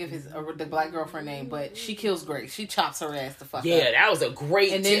can't think of the black girlfriend name, but she kills Grace. She chops her ass the fuck up. Yeah, that was a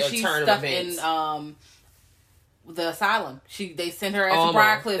great and then she's turn stuck of events. in the asylum. They sent her ass to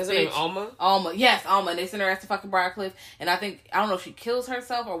Briarcliff. Is her name Alma? Alma. Yes, Alma. And they sent her ass to fucking Briarcliff. And I don't know if she kills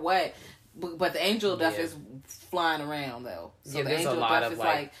herself or what, but the angel of death is flying around though. So the angel of death is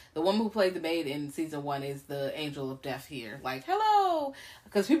like the woman who played the maid in season 1 is the angel of death here. Like, hello,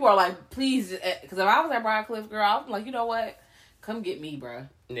 because people are like, please, because if I was at Briarcliff, girl, I was like, you know what? Come get me, bruh.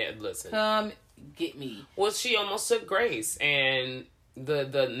 Yeah, listen. Come get me. Well, she almost took Grace, and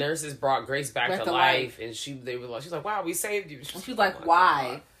the nurses brought Grace back to life, and she's like, wow, we saved you. And she's like,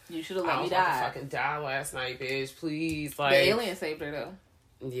 why? You should have let me die. I was about to fucking die last night, bitch. Please, like, the alien saved her though.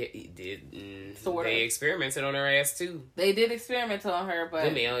 Yeah, it did. Sort of. They experimented on her ass too. They did experiment on her, but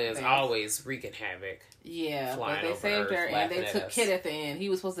them aliens always wreaking havoc. Yeah, but they saved her, and they took Kit at the end. He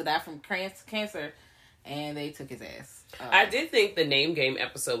was supposed to die from cancer, and they took his ass. I did think the Name Game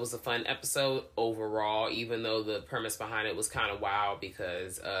episode was a fun episode overall, even though the premise behind it was kind of wild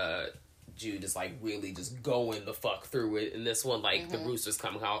because Jude is like really just going the fuck through it. And this one, like, the roosters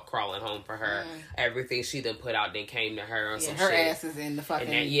come crawling home for her. Everything she done put out then came to her. Yeah, her ass is in the fucking...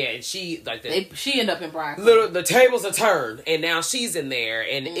 And she, like... she ended up in Brian. The tables are turned, and now she's in there,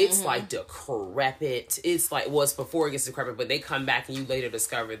 and it's, like, decrepit. It's, like, well, it's before it gets decrepit, but they come back, and you later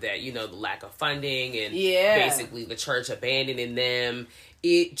discover that, you know, the lack of funding, and basically the church abandoning them.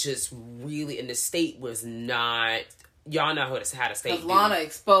 It just really... And the state was not... Y'all know how the state... Because Lana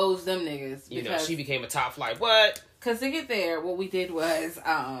exposed them niggas. You know, she became a top flight. What? Because to get there, what we did was,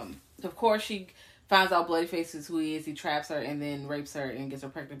 of course, she finds out Bloodyface is who he is. He traps her and then rapes her and gets her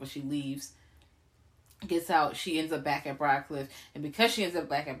pregnant, but she leaves. Gets out. She ends up back at Briarcliff. And because she ends up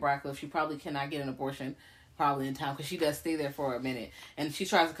back at Briarcliff, she probably cannot get an abortion probably in time because she does stay there for a minute. And she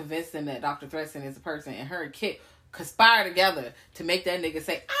tries to convince them that Dr. Threatzen is the person. And her and Kit conspire together to make that nigga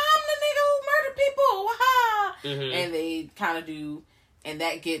say, I'm the nigga who murdered people. And they kind of do, and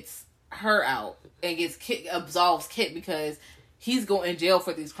that gets her out and absolves Kit because he's going in jail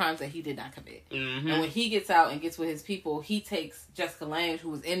for these crimes that he did not commit. And when he gets out and gets with his people, he takes Jessica Lange,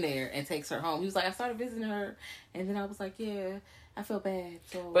 who was in there, and takes her home. He was like, I started visiting her, and then I was like, yeah, I feel bad.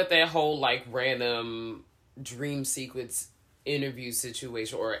 So, but that whole like random dream sequence interview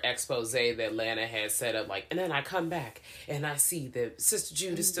situation or expose that Lana had set up, like, and then I come back and I see that Sister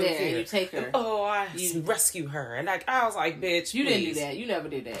Jude is still here. You take her. And, you rescue her, and I was like, bitch, you didn't do that. You never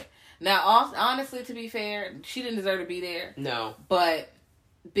did that. Now, honestly, to be fair, she didn't deserve to be there. No, but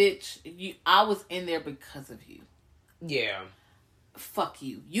bitch, I was in there because of you. Yeah. Fuck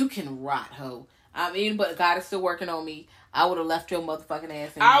you. You can rot, ho. I mean, but God is still working on me. I would have left your motherfucking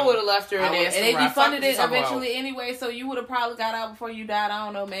ass in I would have left her in there. And they defunded it eventually anyway, so you would have probably got out before you died. I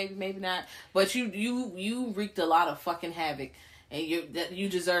don't know, maybe not. But you wreaked a lot of fucking havoc. And you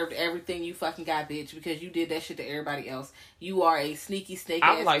deserved everything you fucking got, bitch, because you did that shit to everybody else. You are a sneaky snake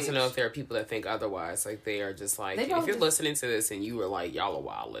I would like bitch. to know if there are people that think otherwise. Like, they are just like, if you're listening to this and you were like, y'all are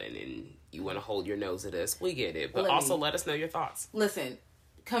wildin' and you want to hold your nose at us, we get it. But also let us know your thoughts. Listen.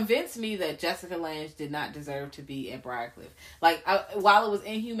 Convince me that Jessica Lange did not deserve to be at Briarcliff. Like, while it was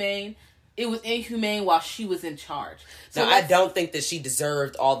inhumane while she was in charge. So I don't think that she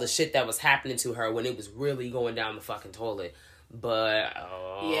deserved all the shit that was happening to her when it was really going down the fucking toilet. But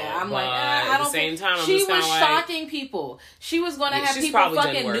I'm like, I don't. At the same time, I'm she just was like, shocking people. She was gonna have people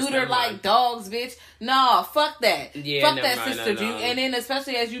fucking worse, neutered like dogs, bitch. No, fuck that. Yeah, fuck that, sister. No. And then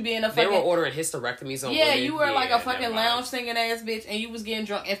especially as you being a fucking, they were ordering hysterectomies on women. You were like a fucking lounge singing ass bitch, and you was getting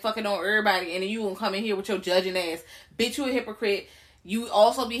drunk and fucking on everybody, and then you gonna come in here with your judging ass, bitch. You a hypocrite. You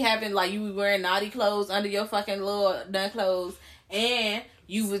also be having like you be wearing naughty clothes under your fucking little done clothes, and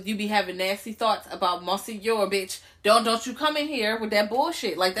you be having nasty thoughts about Monsieur, bitch. Don't you come in here with that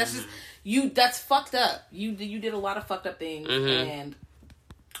bullshit. Like that's just you. That's fucked up. You did a lot of fucked up things, and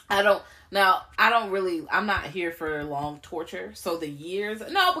I'm not here for long torture. So the years,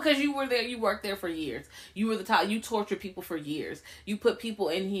 no, because you were there, you worked there for years. You were the top. You tortured people for years. You put people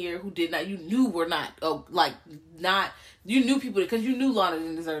in here who did not. You knew were not. You knew people because you knew Lana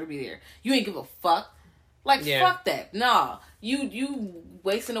didn't deserve to be there. You ain't give a fuck. Like fuck that. No, you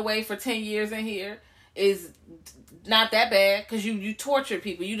wasting away for 10 years in here is not that bad because you tortured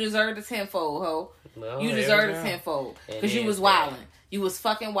people. You deserve the tenfold, ho. Well, you deserve the tenfold because you was wilding. You was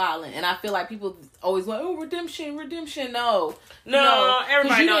fucking wilding, and I feel like people always like, oh, redemption. No,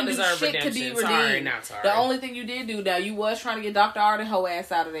 everybody don't deserve shit redemption. To be redeemed. Sorry. The only thing you did do now, you was trying to get Dr. Arden whole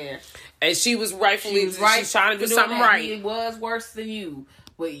ass out of there, and she was rightfully she's trying to do something right. He was worse than you,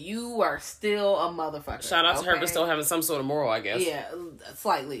 but you are still a motherfucker. Shout out to her for still having some sort of moral, I guess. Yeah,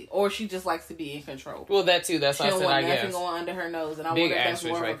 slightly, or she just likes to be in control. Well, that too. That's what I said. I guess nothing going under her nose, and I Big wonder if that's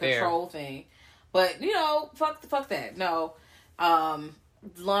more of a control thing. But fuck that. No.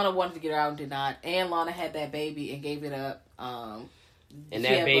 Lana wanted to get her out and did not. And Lana had that baby and gave it up. And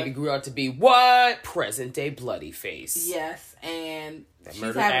that baby grew out to be what? Present day bloody face. Yes, and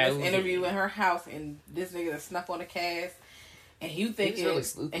she's having this interview in her house, and this nigga that snuck on the cast, and you thinking, really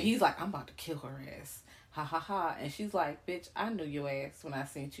sleepy. And he's like, I'm about to kill her ass. Ha ha ha. And she's like, bitch, I knew your ass when I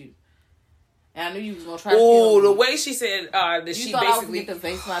seen you. And I knew you was gonna try to kill me. The way she said that you she thought basically I was gonna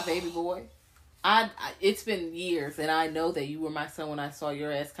face my baby boy. It's been years, and I know that you were my son when I saw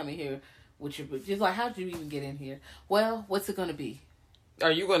your ass coming here with your. Just like, how did you even get in here? Well, what's it gonna be?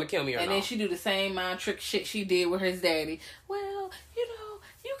 Are you gonna kill me or not? And then she do the same mind trick shit she did with his daddy. Well,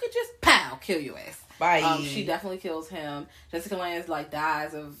 you could just kill your ass. Bye. She definitely kills him. Jessica Lange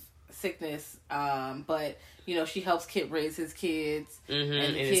dies of sickness, but she helps Kit raise his kids,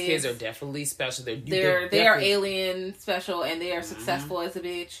 and his kids are definitely special. They are alien special, and they are successful as a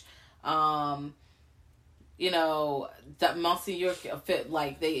bitch. That Monsignor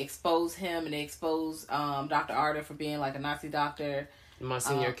they expose him, and they expose Dr. Arden for being like a Nazi doctor.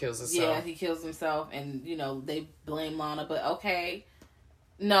 Monsignor kills himself. Yeah, he kills himself, and they blame Lana. But okay,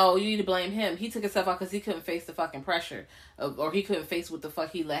 no, you need to blame him. He took himself out because he couldn't face the fucking pressure, or he couldn't face what the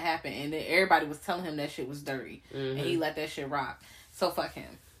fuck he let happen, and then everybody was telling him that shit was dirty, and he let that shit rock. So fuck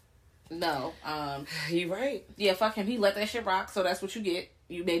him. No, you right. Yeah, fuck him. He let that shit rock. So that's what you get.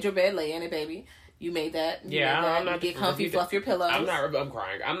 You made your bed, lay in it, baby. You made that. I'm not. Get comfy, fluff your pillows. I'm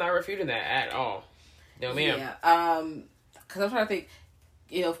crying. I'm not refuting that at all. No, ma'am. Yeah. Because I'm trying to think.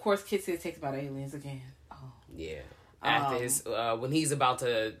 Of course, Kit says takes about aliens again. Oh. Yeah. After his, when he's about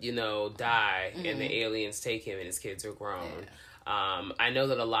to, die, and the aliens take him, and his kids are grown. Yeah. I know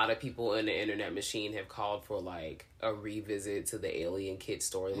that a lot of people in the internet machine have called for a revisit to the alien Kit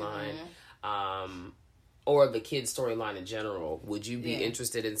storyline, or the kid storyline in general. Would you be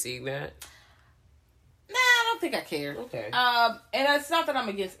interested in seeing that? Nah, I don't think I care. Okay. And it's not that I'm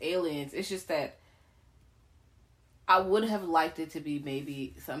against aliens. It's just that I would have liked it to be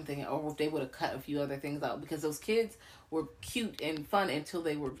maybe something, or if they would have cut a few other things out, because those kids were cute and fun until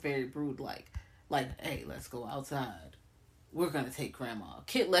they were very brood-like. Hey, let's go outside. We're going to take grandma.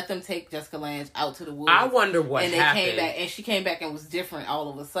 Kit let them take Jessica Lange out to the woods. I wonder what happened. And they came back, and she came back and was different all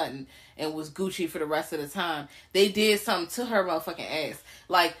of a sudden and was Gucci for the rest of the time. They did something to her motherfucking ass.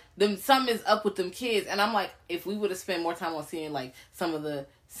 Something is up with them kids. And I'm like, if we would have spent more time on seeing, some of the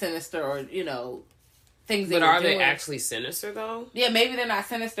sinister or, things they were doing. But are they actually sinister, though? Yeah, maybe they're not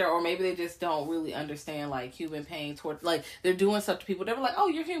sinister, or maybe they just don't really understand, human pain towards, they're doing stuff to people. They were like, oh,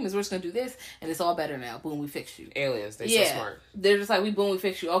 you're humans, we're just gonna do this, and it's all better now. Boom, we fixed you. Aliens, they're so smart. They're just like, we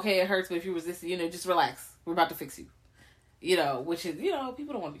fixed you. Okay, it hurts, but if you resist, just relax. We're about to fix you. Which is,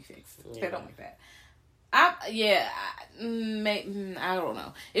 people don't want to be fixed. Yeah. They don't like that. I don't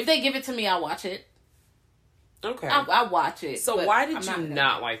know. If they give it to me, I'll watch it. Okay. I watch it. So why did you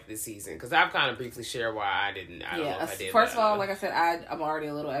not like this season? Because I've kind of briefly shared why I didn't. I don't know if I did. First of all, like I said, I'm already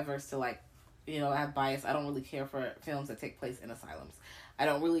a little averse to I have bias. I don't really care for films that take place in asylums. I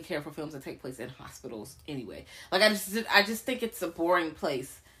don't really care for films that take place in hospitals anyway. I just think it's a boring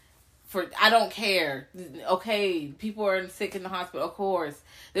place I don't care. Okay, people are sick in the hospital. Of course,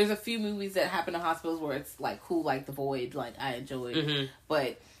 there's a few movies that happen in hospitals where it's like cool, like The Void. Like I enjoy it,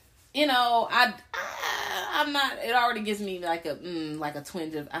 but you know, I'm not. It already gives me like a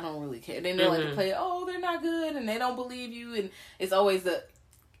twinge of I don't really care. Then they like to play. Oh, they're not good, and they don't believe you, and it's always the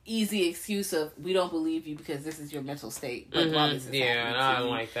easy excuse of we don't believe you because this is your mental state. But while this is and I don't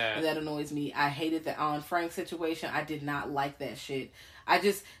like that. And that annoys me. I hated the Alan Frank situation. I did not like that shit. I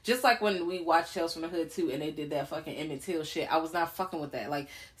just like when we watched Tales from the Hood too, and they did that fucking Emmett Till shit. I was not fucking with that. Like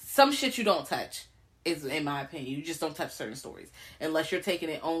some shit you don't touch is, in my opinion, you just don't touch certain stories unless you're taking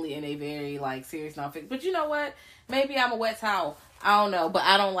it only in a very like serious nonfiction. But you know what? Maybe I'm a wet towel. I don't know, but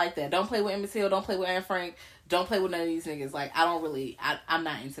I don't like that. Don't play with Emmett Till. Don't play with Anne Frank. Don't play with none of these niggas. Like I don't really. I'm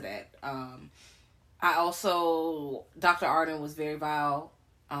not into that. I also Dr. Arden was very vile.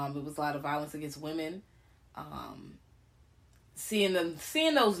 It was a lot of violence against women. Seeing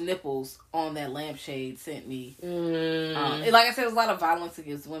those nipples on that lampshade sent me. Like I said, there's a lot of violence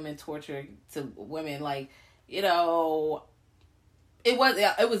against women, torture to women. Like, you know, it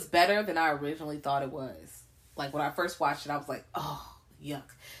was better than I originally thought it was. Like when I first watched it, I was like, oh, yuck.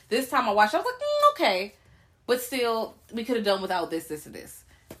 This time I watched it, I was like, okay, but still, we could have done without this, and this.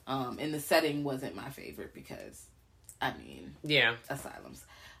 And the setting wasn't my favorite because, I mean, asylums.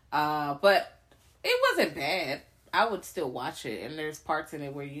 But it wasn't bad. I would still watch it, and there's parts in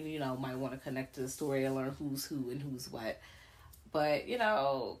it where you know might want to connect to the story and learn who's who and who's what. But you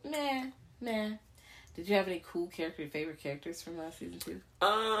know, nah. Did you have any cool favorite characters from last season 2?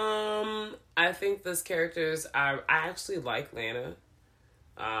 I think those characters I actually like Lana.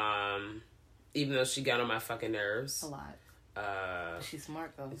 Even though she got on my fucking nerves a lot. She's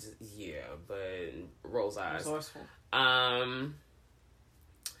smart though. Yeah, but rolls eyes. Resourceful. I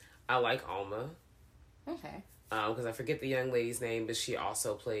like Alma. Okay. Because I forget the young lady's name, but she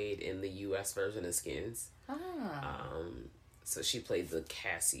also played in the U.S. version of Skins. So she played the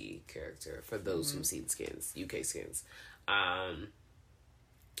Cassie character for those who've seen Skins, UK Skins. And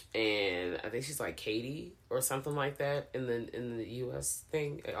I think she's like Katie or something like that in the U.S.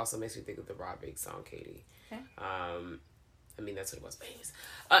 thing. It also makes me think of the Rob Big song Katie. Okay. I mean, that's what it was.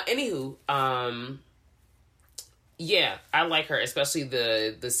 But anyways. Anywho, yeah, I like her, especially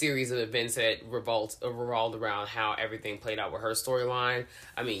the series of events that revolved around how everything played out with her storyline.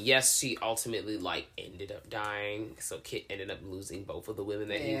 I mean, yes, she ultimately ended up dying, so Kit ended up losing both of the women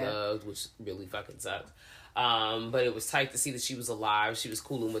that he loved, which really fucking sucked. But it was tight to see that she was alive. She was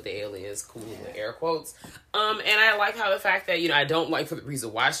cooling with the aliens, with air quotes. And I like how the fact that, you know, I don't like for the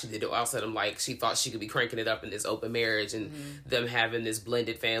reason why she did it. Also, I'm like, she thought she could be cranking it up in this open marriage and them having this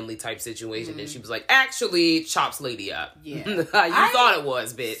blended family type situation. And she was like, actually, chops lady up. Yeah. You thought it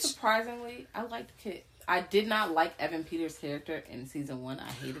was, bitch. Surprisingly, I liked Kit. I did not like Evan Peters' character in season 1. I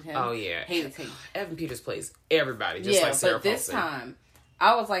hated him. Oh, yeah. Hated him. Evan Peters plays everybody, just like Sarah Paulson. But this time,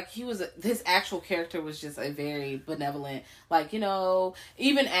 I was like, his actual character was just a very benevolent, like, you know,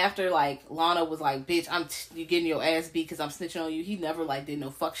 even after, like, Lana was like, bitch, you getting your ass beat because I'm snitching on you. He never, like, did no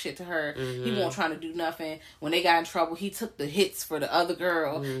fuck shit to her. He won't trying to do nothing. When they got in trouble, he took the hits for the other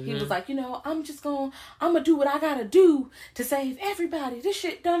girl. He was like, you know, I'm going to do what I got to do to save everybody. This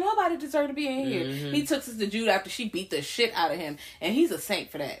shit done. Nobody deserve to be in here. He took Sister Jude after she beat the shit out of him. And he's a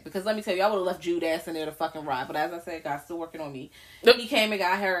saint for that. Because let me tell you, I would have left Jude ass in there to fucking ride. But as I said, God's still working on me. He came and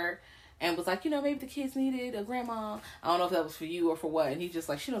got her and was like, you know, maybe the kids needed a grandma. I don't know if that was for you or for what. And he just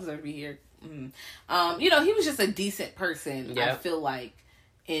like, she don't deserve to be here. You know, he was just a decent person, I feel like,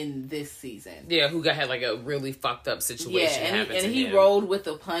 in this season. Yeah, who had like a really fucked up situation happen to him. And he rolled with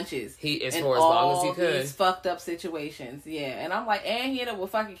the punches. For as long as he could. These fucked up situations. Yeah. And I'm like, and he ended up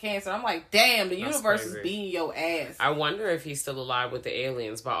with fucking cancer. I'm like, damn, the universe is beating your ass. I wonder if he's still alive with the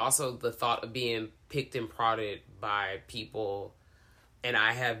aliens, but also the thought of being picked and prodded by people and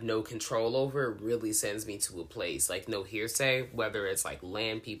I have no control over it really sends me to a place, like no hearsay, whether it's like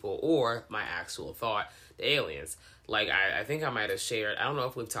land people or my actual thought, the aliens. Like, I think I might have shared, I don't know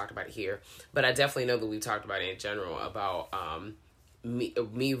if we've talked about it here, but I definitely know that we've talked about it in general, about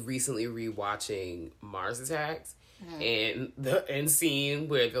me recently rewatching Mars Attacks. And the end scene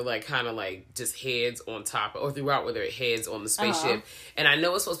where they're like kind of like just heads on top, or throughout where they're heads on the spaceship. And I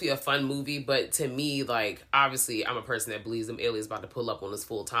know it's supposed to be a fun movie, but to me, like, obviously I'm a person that believes them aliens about to pull up on us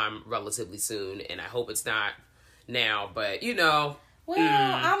full time relatively soon, and I hope it's not now, but you know. Well,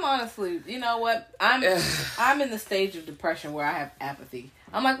 I'm honestly, you know what? I'm in the stage of depression where I have apathy.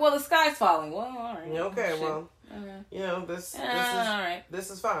 I'm like, well, the sky's falling. Well, all right. Okay, shit. Well, you know, this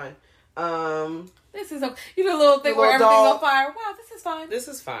is fine. This is you know, a little thing where everything's on fire. Wow, this is fine. This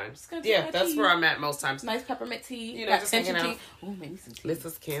is fine. Yeah, that's where I'm at most times. Nice peppermint tea. You know, just hanging out. Ooh, maybe some tea. This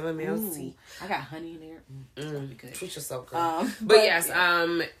is chamomile tea. I got honey in there. That'd be good. Treat yourself, girl. But yes,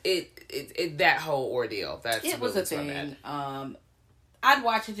 it that whole ordeal. It was a thing. I'd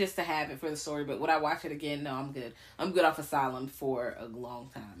watch it just to have it for the story, but would I watch it again? No, I'm good. I'm good off Asylum for a long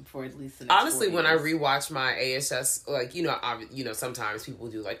time, for at least the next honestly, 4 when years. I rewatch my AHS, like, you know, sometimes people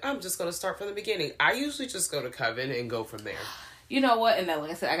do like, I'm just going to start from the beginning. I usually just go to Coven and go from there. You know what? And then, like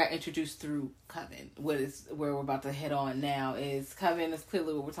I said, I got introduced through Coven. Where we're about to head on now is Coven is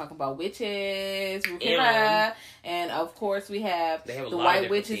clearly what we're talking about. Witches, and of course we have the white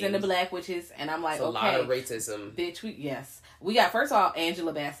witches and the black witches. And I'm like, it's a lot of racism, bitch. We got, first of all,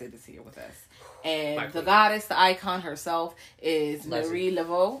 Angela Bassett is here with us. And the goddess, the icon herself is Marie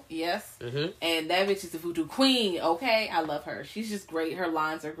Laveau. Yes. Mm-hmm. And that bitch is the voodoo queen. Okay. I love her. She's just great. Her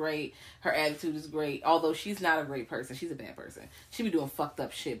lines are great. Her attitude is great. Although she's not a great person. She's a bad person. She be doing fucked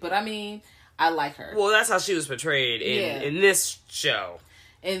up shit. But I mean, I like her. Well, that's how she was portrayed in this show.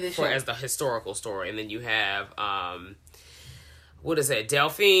 As the historical story. And then you have, what is that?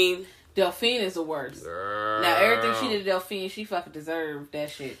 Delphine. Delphine is the worst. Girl. Now, everything she did to Delphine, she fucking deserved that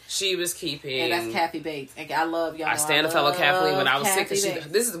shit. She was keeping... And that's Kathy Bates. And I love y'all. I stand a fellow Kathleen when I was sick.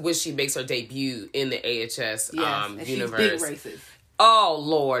 This is when she makes her debut in the AHS and universe. She's big racist. Oh,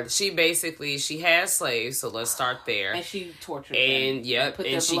 Lord. She has slaves, so let's start there. And she tortures them. Yep.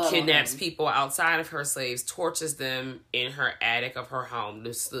 And she kidnaps people outside of her slaves, tortures them in her attic of her home.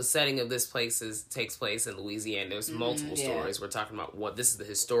 The setting of this takes place in Louisiana. There's multiple stories. We're talking about this is the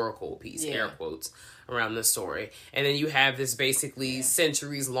historical piece, air quotes, around this story. And then you have this basically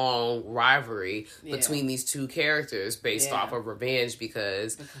centuries-long rivalry between these two characters based off of revenge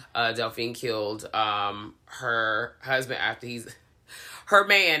because Delphine killed her husband after her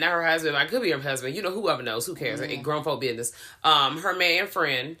man, not her husband. I could be her husband. You know, whoever knows. Who cares? Mm-hmm. Grown folk business. Her man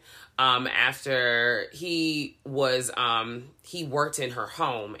friend, after he was, he worked in her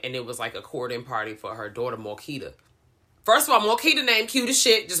home, and it was like a courting party for her daughter, Morkita. First of all, Morkita name cute as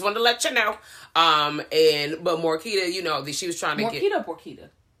shit. Just wanted to let you know. But Morkita, you know, she was trying to get... Morkita or Porkita?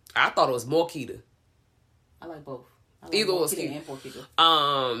 I thought it was Morkita. I like both. Either was cute. And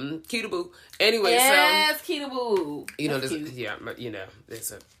Cutaboo. Anyway, yes, Cutaboo. You know,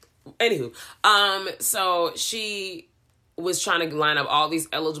 it's a... Anywho, so she was trying to line up all these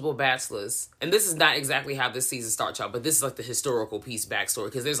eligible bachelors. And this is not exactly how this season starts, y'all, but this is like the historical piece backstory,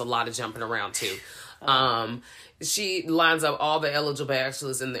 because there's a lot of jumping around, too. She lines up all the eligible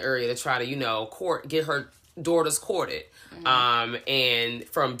bachelors in the area to try to, you know, get her daughters courted. And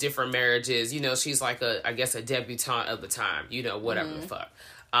from different marriages, you know, she's like I guess a debutante of the time, you know, whatever the fuck.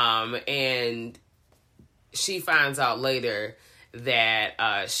 And she finds out later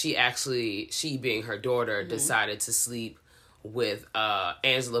that she being her daughter, decided to sleep with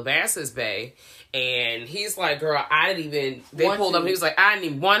Angela Bassett's bae, and he's like, girl, they pulled up and he was like, I didn't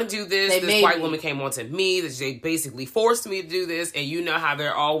even want to do this. This white woman came on to me, that they basically forced me to do this. And you know how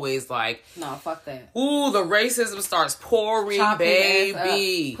they're always like, no, fuck that. Ooh, the racism starts pouring,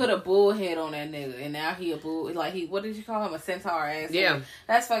 baby. Put a bullhead on that nigga, and now he a bull, like what did you call him, a centaur ass? Yeah,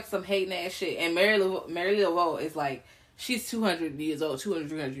 that's like some hating ass shit. And Mary Laveau is like, she's 200 years old,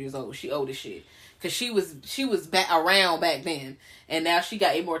 300 years old. She old as shit. Because she was around back then, and now she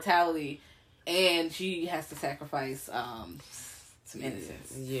got immortality, and she has to sacrifice some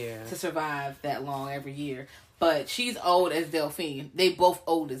innocence to survive that long every year. But she's old as Delphine. They both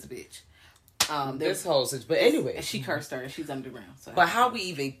old as a bitch. But anyway, and she cursed her, and she's underground. So but how we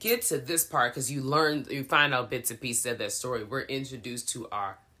even get to this part? Because you find out bits and pieces of that story. We're introduced to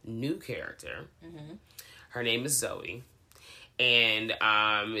our new character. Mm-hmm. Her name is Zoe. And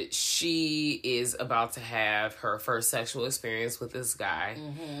she is about to have her first sexual experience with this guy.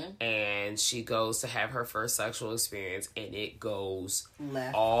 Mm-hmm. And she goes to have her first sexual experience, and it goes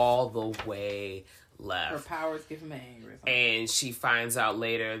left. All the way left. Her powers give him anger. And she finds out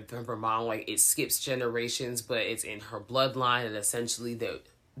later from her mom, like, it skips generations, but it's in her bloodline, and essentially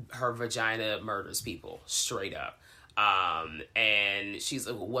her vagina murders people, straight up. And she's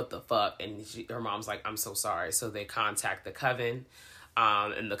like, well, what the fuck? And her mom's like, I'm so sorry. So they contact the Coven.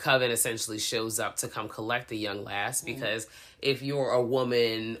 And the Coven essentially shows up to come collect the young lass, because if you're a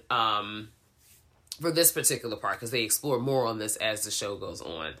woman, for this particular part, because they explore more on this as the show goes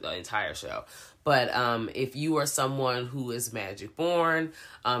on, the entire show. But if you are someone who is magic born,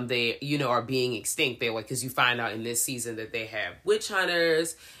 they, are being extinct. They're like, because you find out in this season that they have witch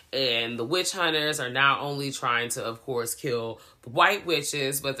hunters, and the witch hunters are not only trying to, of course, kill the white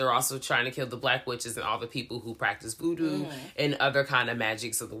witches, but they're also trying to kill the black witches and all the people who practice voodoo and other kind of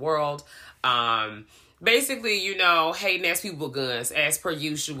magics of the world. Basically, hating ass people with guns, as per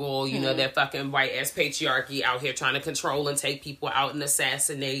usual. That fucking white ass patriarchy out here trying to control and take people out and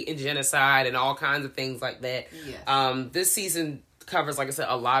assassinate and genocide and all kinds of things like that. Yes. This season covers, like I said,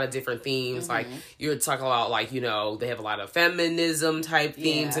 a lot of different themes. Like, you're talking about, like, they have a lot of feminism type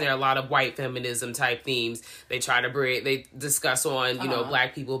themes, and there are a lot of white feminism type themes. They try to they discuss on,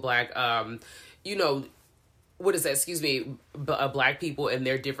 black people, what is that? Excuse me, black people and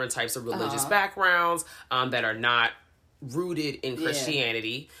their different types of religious backgrounds that are not rooted in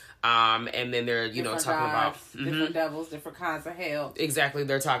Christianity. And then they're, different talking gods, about different devils, different kinds of hell. Exactly.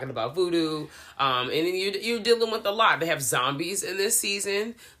 They're talking about voodoo. And then you're dealing with a lot. They have zombies in this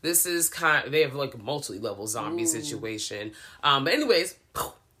season. This is they have like a multi-level zombie situation. But anyways,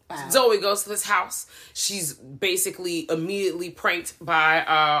 Zoe goes to this house. She's basically immediately pranked by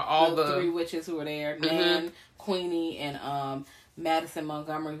all the three witches who were there. Nan, Queenie, and Madison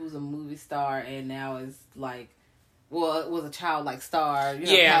Montgomery, who's a movie star and now is like, well, it was a child-like star,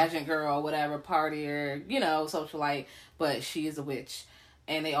 pageant girl, whatever, partier, socialite, but she is a witch.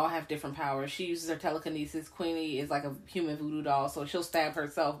 And they all have different powers. She uses her telekinesis. Queenie is like a human voodoo doll, so she'll stab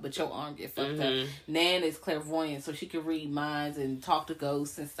herself, but your arm get fucked up. Nan is clairvoyant, so she can read minds and talk to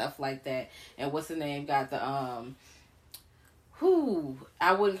ghosts and stuff like that. And what's the name? Got the, I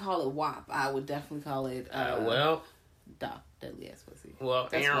wouldn't call it WAP. I would definitely call it, deadly ass pussy. Well,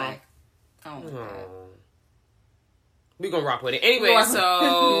 that's whack. I don't like that. We're gonna rock with it. Anyway,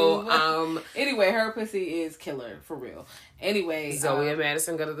 anyway, her pussy is killer, for real. Anyway. Zoe and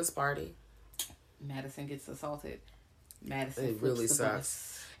Madison go to this party. Madison gets assaulted. Madison it really sucks.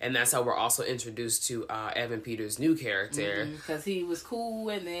 Bus. And that's how we're also introduced to Evan Peters' new character. Because he was cool,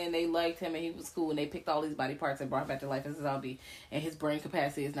 and then they liked him, and he was cool, and they picked all these body parts and brought him back to life as a zombie. And his brain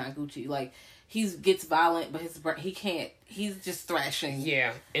capacity is not Gucci. Like, he gets violent, but he can't. He's just thrashing.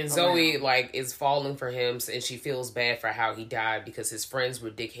 Yeah, and around. Zoe is falling for him, and she feels bad for how he died because his friends were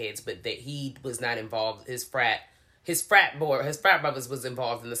dickheads, but that he was not involved. His frat brothers was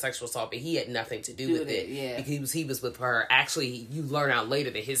involved in the sexual assault, but he had nothing to do with it. Yeah, because he was with her. Actually, you learn out later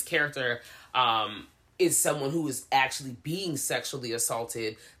that his character is someone who is actually being sexually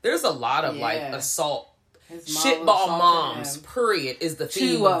assaulted. There's a lot of assault. Shitball moms, period, is the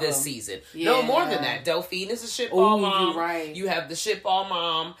theme of this season. Yeah. No, more than that. Delphine is a shitball mom. You're right. You have the shitball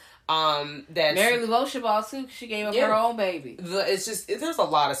mom. That's Mary Laveau shitball too. She gave up her own baby. There's a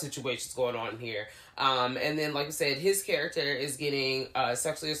lot of situations going on here. And then, like I said, his character is getting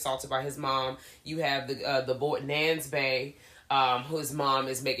sexually assaulted by his mom. You have the boy Nan's Bay, whose mom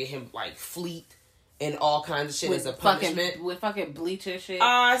is making him like fleet and all kinds of shit as a punishment. With fucking bleach and shit.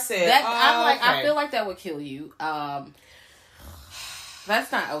 I said that. I'm like, okay. I feel like that would kill you.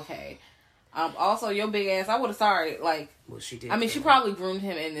 That's not okay. Also, your big ass, I would have started, like... Well, she did. I mean, she probably groomed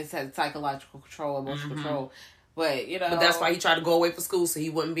him and this had psychological control, emotional control. But, But that's why he tried to go away for school so he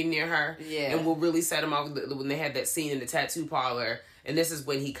wouldn't be near her. Yeah. And what really set him off when they had that scene in the tattoo parlor. And this is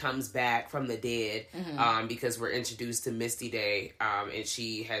when he comes back from the dead. Because we're introduced to Misty Day. And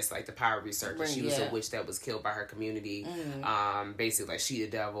she has, like, the power researcher. She was a witch that was killed by her community. Basically, like, she the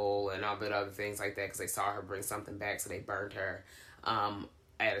devil and all the other things like that. Because they saw her bring something back, so they burned her.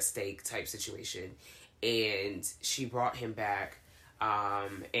 At a stake type situation, and she brought him back,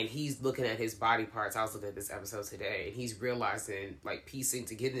 and he's looking at his body parts. I was looking at this episode today, and he's realizing, like, piecing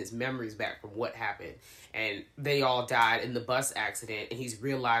to getting his memories back from what happened, and they all died in the bus accident, and he's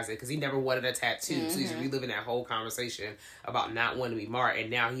realizing, because he never wanted a tattoo, so he's reliving that whole conversation about not wanting to be marked,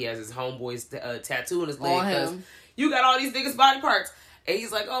 and now he has his homeboy's tattoo on his leg, because you got all these niggas' body parts. And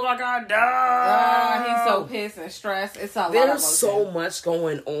he's like, oh my God, no. He's so pissed and stressed. It's a lot of There's so much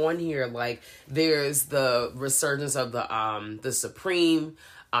going on here. Like, there's the resurgence of the Supreme.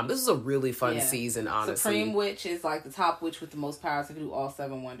 This is a really fun season, honestly. Supreme Witch is like the top witch with the most powers to do all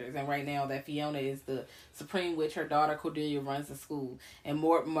 7 wonders. And right now, that Fiona is the Supreme Witch. Her daughter, Cordelia, runs the school. And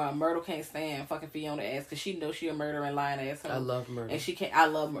Myrtle can't stand fucking Fiona ass because she knows she a murdering lying asshole. I love Myrtle. And I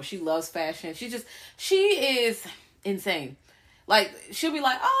love her. She loves fashion. She is insane. Like, she'll be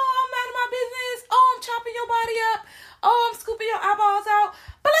like, oh, I'm out of my business. Oh, I'm chopping your body up. Oh, I'm scooping your eyeballs out.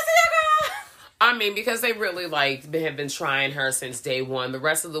 Balenciaga! I mean, because they really, like, have been trying her since day one. The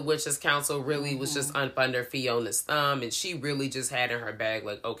rest of the Witches Council really was just up under Fiona's thumb, and she really just had in her bag,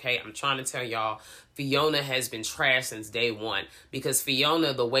 like, okay, I'm trying to tell y'all, Fiona has been trashed since day one. Because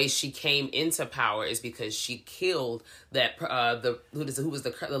Fiona, the way she came into power is because she killed that, the lady who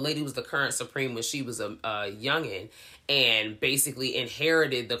was the current Supreme when she was a youngin', and basically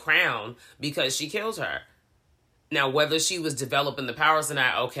inherited the crown because she killed her. Now, whether she was developing the powers or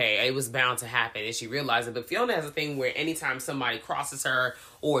not, okay, it was bound to happen, and she realized it. But Fiona has a thing where anytime somebody crosses her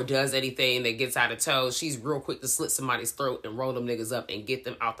or does anything that gets out of toe, she's real quick to slit somebody's throat and roll them niggas up and get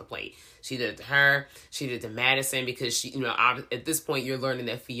them out the plate. She did it to her. She did it to Madison because she, at this point, you're learning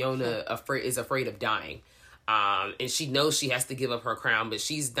that Fiona is afraid of dying. And she knows she has to give up her crown, but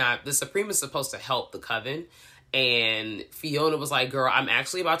she's not. The Supreme is supposed to help the Coven. And Fiona was like, girl, I'm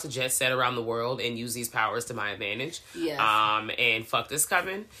actually about to jet set around the world and use these powers to my advantage. Yes. And fuck this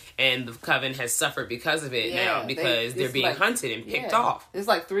Coven. And the Coven has suffered because of it now because they're being hunted and picked off. There's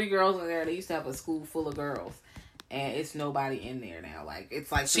like 3 girls in there. They used to have a school full of girls. And it's nobody in there now. Like,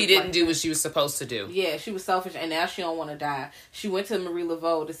 it's like... She didn't do what she was supposed to do. Yeah, she was selfish. And now she don't want to die. She went to Marie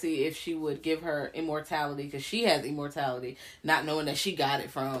Laveau to see if she would give her immortality. Because she has immortality. Not knowing that she got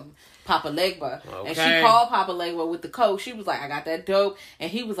it from Papa Legba. Okay. And she called Papa Legba with the coke. She was like, I got that dope. And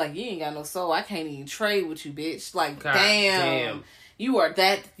he was like, you ain't got no soul. I can't even trade with you, bitch. Like, God, damn. You are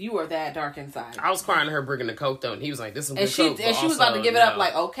that dark inside. I was crying to her bringing the coke though. And he was like, this is good coke. And she was about to give it up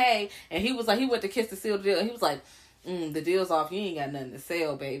like, okay. And he was like, he went to kiss the seal deal. And he was like, the deal's off. You ain't got nothing to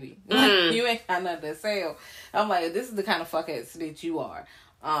sell, baby. Like, you ain't got nothing to sell. I'm like, this is the kind of fuckhead bitch you are.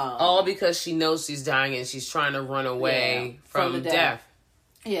 All because she knows she's dying and she's trying to run away from the death.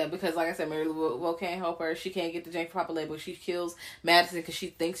 Yeah, because like I said, Mary Lou can't help her. She can't get the Jane Papa label. She kills Madison because she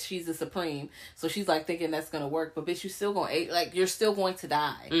thinks she's the Supreme. So she's like thinking that's gonna work. But bitch, you still gonna you're still going to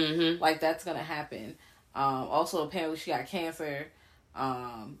die. Mm-hmm. Like that's gonna happen. Also, apparently she got cancer.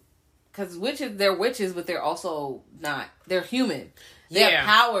 Because they're witches, but they're also not. They're human. They have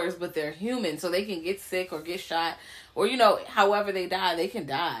powers, but they're human. So they can get sick or get shot. Or, however they die, they can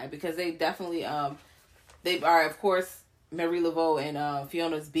die. Because they definitely, they are, of course, Marie Laveau and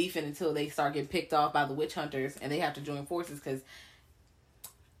Fiona's beefing until they start getting picked off by the witch hunters. And they have to join forces because...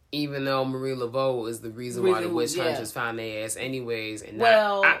 Even though Marie Laveau is the reason why the witch hunters found their ass anyways. And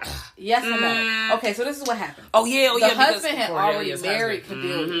yes and no. Okay, so this is what happened. The husband had already married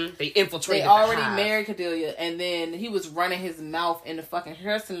Cordelia. Mm-hmm. They infiltrated married Cordelia. And then he was running his mouth in the fucking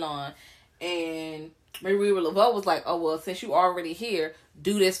hair salon. And Marie Laveau was like, oh, well, since you already here,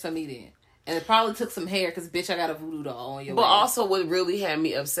 do this for me then. And it probably took some hair because, bitch, I got a voodoo doll on your But also what really had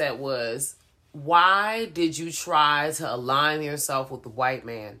me upset was... Why did you try to align yourself with the white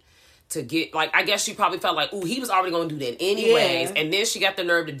man to get, like, I guess she probably felt like, ooh, he was already going to do that anyways. Yeah. And then she got the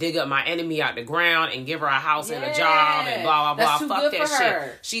nerve to dig up my enemy out the ground and give her a house and a job and blah, blah, blah. Fuck that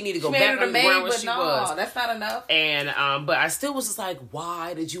shit. She need to go back on the ground where she was. That's not enough. And, but I still was just like,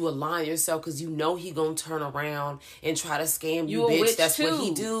 why did you align yourself? Because you know he going to turn around and try to scam you, bitch. That's what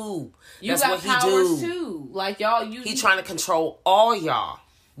he do. That's what he do. You got powers too. Like, y'all, he trying to control all y'all.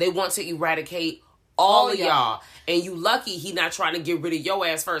 They want to eradicate all of y'all. And you lucky he not trying to get rid of your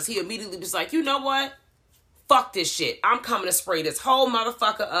ass first. He immediately was like, you know what? Fuck this shit. I'm coming to spray this whole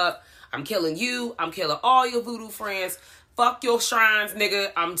motherfucker up. I'm killing you. I'm killing all your voodoo friends. Fuck your shrines,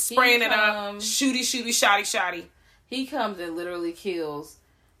 nigga. I'm spraying it up. Shooty, shotty. He comes and literally kills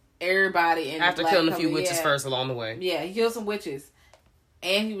everybody. After killing a few witches first along the way. Yeah, he killed some witches.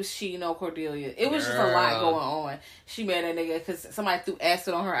 And he was cheating on Cordelia. It was just a lot going on. She made that nigga because somebody threw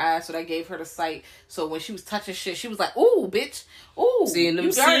acid on her eyes, so that gave her the sight. So when she was touching shit, she was like, ooh, bitch. Ooh, seeing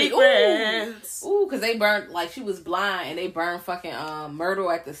them secrets. Ooh, because they burned, like, she was blind, and they burned fucking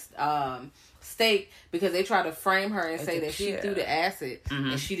Myrtle at the stake because they tried to frame her and say that she threw the acid,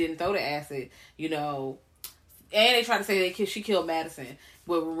 and she didn't throw the acid, And they tried to say that she killed Madison.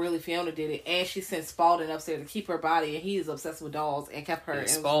 But really Fiona did it, and she sent Spalding upstairs to keep her body, and he is obsessed with dolls and kept her. And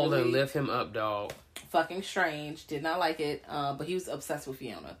Spalding really lift him up, dog. Fucking strange. Did not like it, but he was obsessed with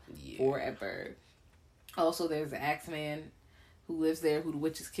Fiona forever. Also, there's the Axeman who lives there, who the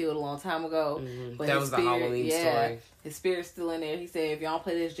witches killed a long time ago. Mm-hmm. But that was the Halloween story. His spirit's still in there. He said, if y'all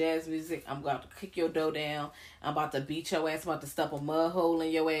play this jazz music, I'm about to kick your dough down. I'm about to beat your ass. I'm about to stuff a mud hole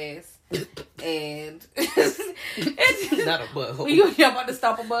in your ass. And not a mud hole. You about to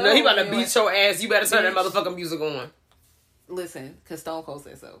stop a mud hole? No, he about to beat your ass. You better turn that motherfucking music on. Listen, because Stone Cold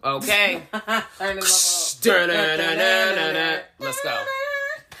said so. Okay. Turn this motherfucker up. Let's go.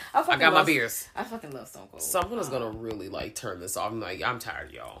 I got my beers. I fucking love Stone Cold. Someone's gonna really turn this off. I'm tired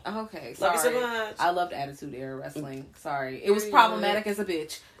of y'all. Okay, sorry. Love you so much. I loved Attitude Era Wrestling. Sorry, it was problematic as a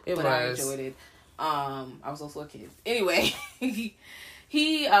bitch, but I enjoyed it. I was also a kid. Anyway, he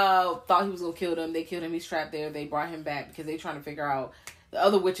thought he was gonna kill them. They killed him. He's trapped there. They brought him back because they trying to figure out. The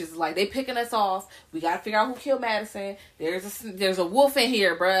other witches like, they picking us off. We gotta figure out who killed Madison. There's a wolf in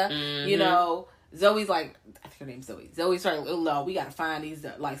here, bruh. Mm-hmm. You know, Zoe's like, I think her name's Zoe. Zoe's like, oh no, we gotta find these.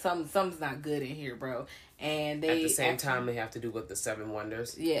 Like something's not good in here, bro. And they at the same time they have to do with the 7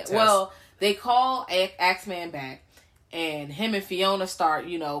 wonders. Yeah. test. Well, they call Axeman back, and him and Fiona start,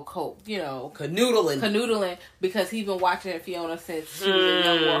 canoodling because he's been watching Fiona since she was a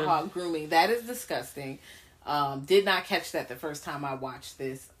young warhawk grooming. That is disgusting. Did not catch that the first time I watched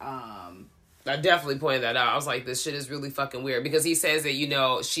this. I definitely pointed that out. I was like, this shit is really fucking weird because he says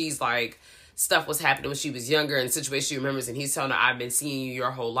that, she's like, stuff was happening when she was younger and situation she remembers, and he's telling her, I've been seeing you your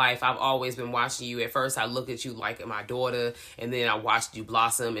whole life. I've always been watching you. At first I looked at you like my daughter, and then I watched you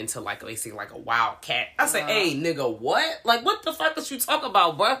blossom into like basically like a wild cat. I said, hey nigga, what? Like, what the fuck is you talking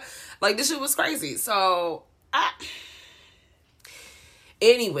about, bro? Like, this shit was crazy. So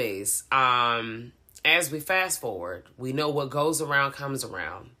anyways, as we fast forward, we know what goes around comes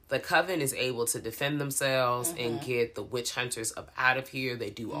around. The Coven is able to defend themselves and get the witch hunters up out of here. They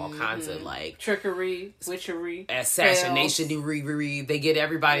do all kinds of like trickery, witchery, assassination. They get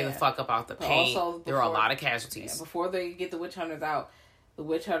everybody the fuck up out the paint. There are a lot of casualties. Before they get the witch hunters out, the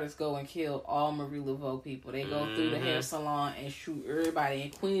witch hunters go and kill all Marie Laveau people. They go through the hair salon and shoot everybody.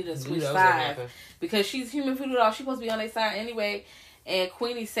 And Queenie does switch sides because she's human voodoo doll. She's supposed to be on their side anyway. And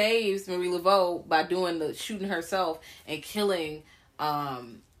Queenie saves Marie Laveau by doing the shooting herself and killing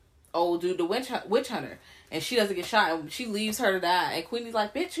old dude, the witch hunter. And she doesn't get shot. And she leaves her to die. And Queenie's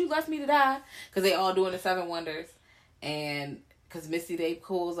like, bitch, you left me to die. Because they all doing the 7 wonders. And because Misty Day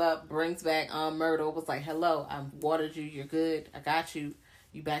pulls up, brings back Myrtle, was like, hello, I watered you. You're good. I got you.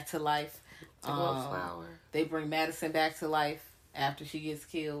 You back to life. Flower. They bring Madison back to life after she gets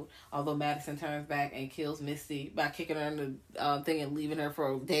killed, although Madison turns back and kills Misty by kicking her in the thing and leaving her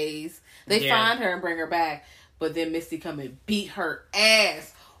for days. They find her and bring her back, but then Misty come and beat her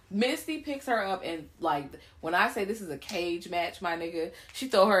ass. Misty picks her up and, like, when I say this is a cage match, my nigga, she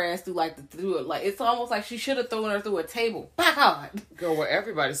throw her ass through it. Like, it's almost like she should have thrown her through a table. Back on. Girl, where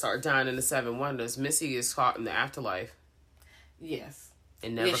everybody started dying in the 7 wonders, Misty is caught in the afterlife. Yes.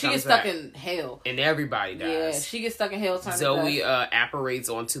 And never she comes gets back. Stuck in hell. And everybody dies. Yeah, she gets stuck in hell. Zoe apparates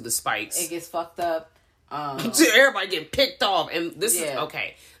onto the spikes. It gets fucked up. Everybody get picked off. And this is,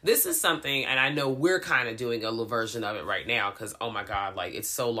 okay, this is something, and I know we're kind of doing a little version of it right now, because, oh my God, like, it's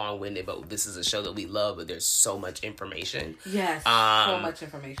so long-winded, but this is a show that we love, but there's so much information. Yes, so much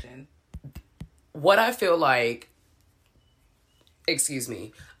information. What I feel like,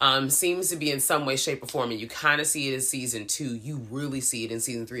 seems to be in some way, shape, or form, and you kind of see it in season 2, you really see it in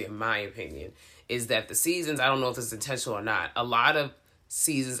season 3, in my opinion, is that the seasons, I don't know if it's intentional or not, a lot of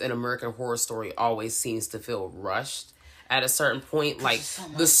seasons in American Horror Story always seems to feel rushed at a certain point. Like,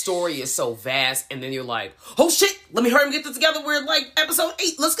 the story is so vast, and then you're like, oh shit, let me hurry and get this together. We're like episode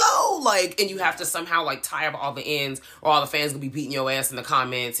 8, let's go. Like, and you have to somehow like tie up all the ends, or all the fans gonna be beating your ass in the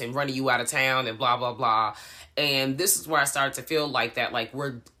comments and running you out of town and blah blah blah. And this is where I started to feel like that, like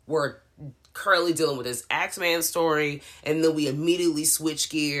we're currently dealing with this Axeman story, and then we immediately switch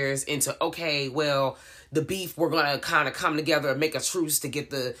gears into, okay, well, the beef, we're gonna kind of come together and make a truce to get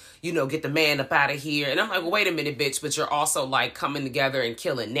the man up out of here. And I'm like, well, wait a minute, bitch, but you're also like coming together and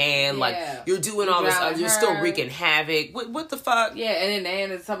killing Nan. Like, you're doing all this, you're still wreaking havoc. What the fuck? Yeah, and then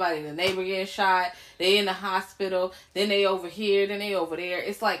Nan and somebody, the neighbor getting shot. They in the hospital. Then they over here. Then they over there.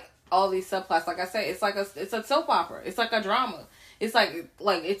 It's like all these subplots. Like I said, it's a soap opera. It's like a drama. It's like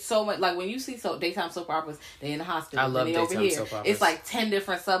it's so much, like when you see daytime soap operas, they in the hospital. I love they daytime over here. soap operas. It's like 10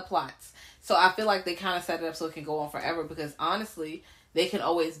 different subplots. So I feel like they kind of set it up so it can go on forever, because honestly, they can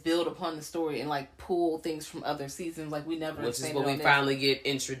always build upon the story and like pull things from other seasons, like we never. Which is what we finally get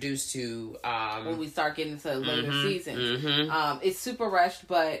introduced to when we start getting into later seasons. It's super rushed,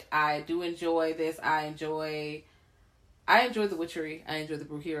 but I do enjoy this. I enjoy the witchery. I enjoy the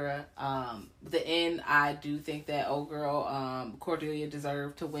Bruhira. The end, I do think that old girl Cordelia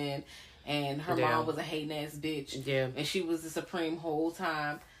deserved to win, and her mom was a hating ass bitch. Yeah, and she was the supreme whole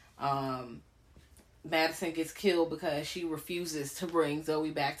time. Madison gets killed because she refuses to bring Zoe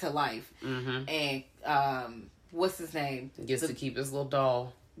back to life. And what's his name? Gets to keep his little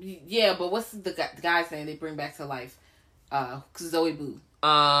doll. Yeah, but what's the guy's name they bring back to life? Zoe Boo.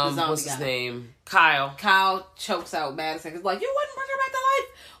 What's his name? Kyle. Kyle chokes out Madison. It's like, you wouldn't bring her back to life.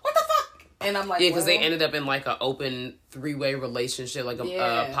 What the fuck? And I'm like, yeah, because they ended up in like an open 3-way relationship, like a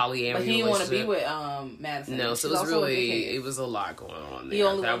polyamory. But he didn't want to be with Madison. No, so it was a lot going on there. He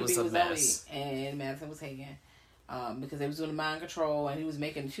only that wanted was to be a with mess. Zoe, and Madison was hating. because they was doing the mind control, and she was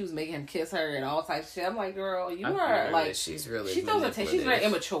making him kiss her and all types of shit. I'm like, girl, she's very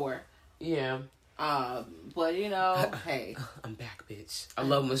immature. Yeah. But hey, I'm back, bitch. I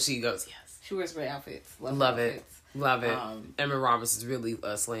love when she goes, yes. She wears great outfits. Love it. Emma Roberts is really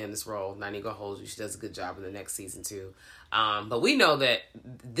slaying this role. Not even gonna hold you. She does a good job in the next season too. But we know that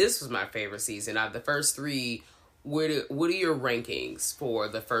this was my favorite season. Out of the first 3, what are your rankings for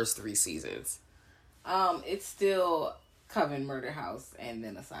the first 3 seasons? It's still Coven, Murder House, and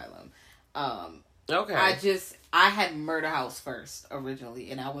then Asylum. Okay. I had Murder House first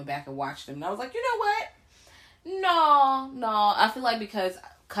originally, and I went back and watched them, and I was like, you know what? No. I feel like because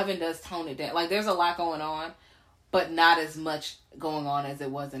Coven does tone it down. Like, there's a lot going on, but not as much going on as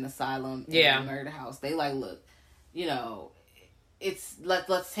it was in Asylum and Murder House. They look, it's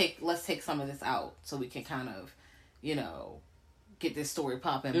let's take some of this out so we can kind of, get this story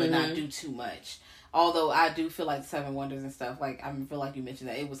popping, but not do too much. Although I do feel like Seven Wonders and stuff, like, I feel like you mentioned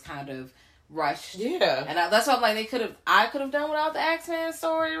that it was kind of rushed. Yeah. And that's why I'm like, I could have done without the Axeman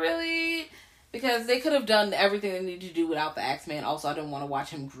story, really. Because they could have done everything they needed to do without the Axeman. Also, I didn't want to watch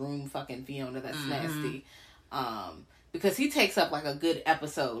him groom fucking Fiona. That's nasty. Because he takes up like a good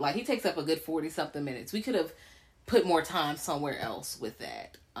episode. Like, he takes up a good 40-something minutes. We could have put more time somewhere else with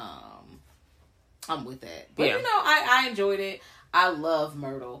that. I'm with that. But, I enjoyed it. I love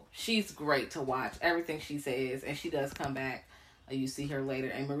Myrtle. She's great to watch. Everything she says. And she does come back. You see her later.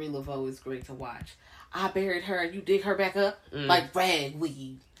 And Marie Laveau is great to watch. I buried her and you dig her back up like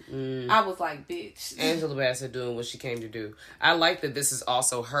ragweed. I was like, bitch. Angela Bassett doing what she came to do. I like that this is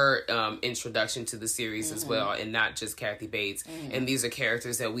also her introduction to the series as well, and not just Kathy Bates. And these are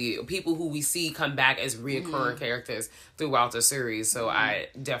characters that people who we see come back as reoccurring characters throughout the series. So I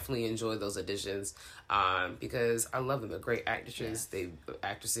definitely enjoy those additions because I love them. They're great actresses.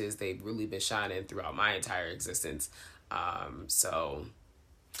 Yes. They've really been shining throughout my entire existence. So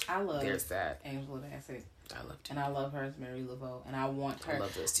I love there's that. Angela Bassett. I love her. And I love her as Marie Laveau. And I want her. I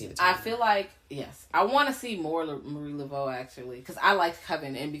love those Tina Turner. I feel like, yes. I want to see more Marie Laveau, actually. Because I liked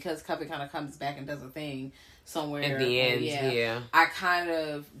Coven. And because Coven kind of comes back and does a thing somewhere. At the end, yeah. I kind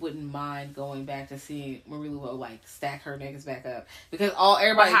of wouldn't mind going back to see Marie Laveau, like, stack her niggas back up. Because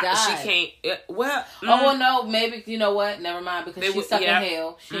everybody died. She can't. Oh, well, no. Maybe, you know what? Never mind. Because she's stuck in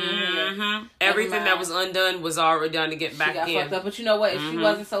hell. She in hell. Everything that was undone was already done to get back in. She got fucked up. But you know what? If she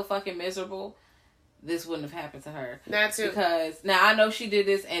wasn't so fucking miserable, this wouldn't have happened to her. That too. Because now I know she did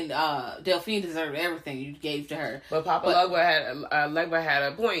this, and Delphine deserved everything you gave to her. But Legba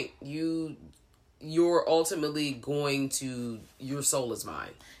had a point. You're ultimately going to, your soul is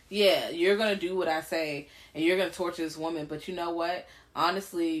mine. Yeah, you're gonna do what I say, and you're gonna torture this woman. But you know what?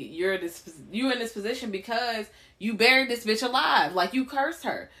 Honestly, you're in this position because you buried this bitch alive. Like, you cursed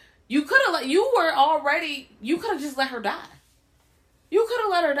her. You could have just let her die. You could have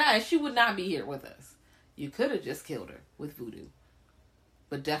let her die, and she would not be here with us. You could have just killed her with voodoo.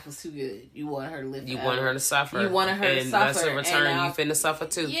 But death was too good. You wanted her to live forever. You wanted her to suffer. You wanted her to suffer. And that's in return, you finna suffer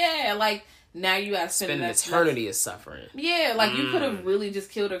too. Yeah, like, now you gotta spend an eternity of suffering. Yeah, like, you could have really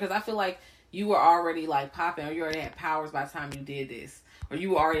just killed her, because I feel like you were already, like, popping, or you already had powers by the time you did this. Or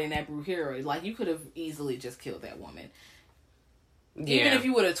you were already in that Brujeria. Like, you could have easily just killed that woman. Yeah. Even if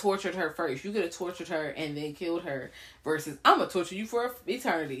you would have tortured her first, you could have tortured her and then killed her. Versus, I'm gonna torture you for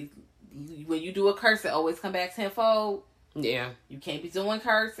eternity. When you do a curse, it always come back tenfold. Yeah, you can't be doing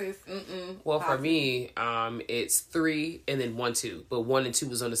curses. Well, for me, it's 3 and then 1, 2. But 1 and 2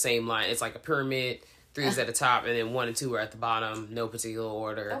 was on the same line. It's like a pyramid. 3 is at the top, and then 1 and 2 are at the bottom. No particular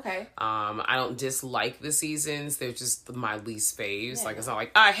order. Okay. I don't dislike the seasons. They're just my least faves. Yeah. Like, it's not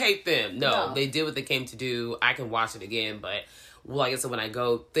like I hate them. No, they did what they came to do. I can watch it again, but like I said, when I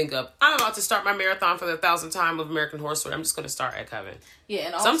go think of, I'm about to start my marathon for the 1,000th time of American Horror Story, I'm just going to start at Coven. Yeah,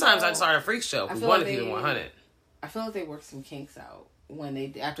 and also, sometimes I start a freak show. We want to be 100. I feel like they worked some kinks out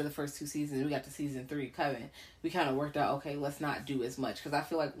when after the first 2 seasons, we got to season 3, Coven. We kind of worked out, okay, let's not do as much, because I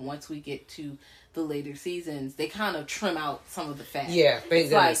feel like once we get to the later seasons, they kind of trim out some of the fat. Yeah, thank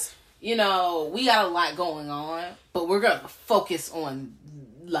goodness. Like, we got a lot going on, but we're going to focus on,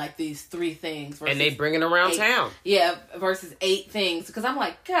 like, these 3 things. And they bring it around 8, town. Yeah, versus 8 things. Because I'm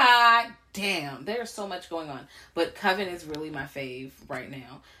like, God damn, there's so much going on. But Coven is really my fave right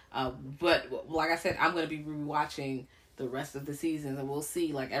now. But like I said, I'm going to be rewatching the rest of the seasons, and we'll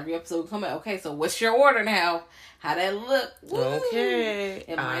see. Like, every episode come out. Okay, so what's your order now? How that look? Woo! Okay,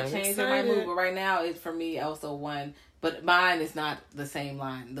 it might change. It might move. But right now, it's for me also 1. But mine is not the same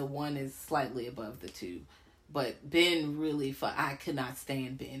line. The 1 is slightly above the 2. But Ben really, I could not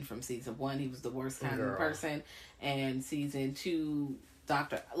stand Ben from season 1. He was the worst kind of person. And season 2,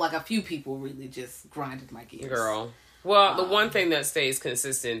 like a few people really just grinded my gears. Girl. Well, the one thing that stays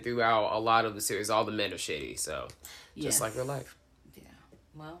consistent throughout a lot of the series, all the men are shady, so just like real life. Yeah.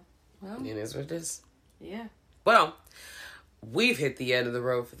 Well, it is what it is. Yeah. Well, we've hit the end of the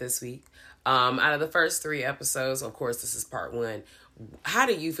road for this week. Out of the first 3 episodes, of course, this is part 1. How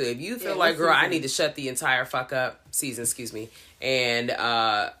do you feel? If you feel like, girl, I need to shut the entire season, and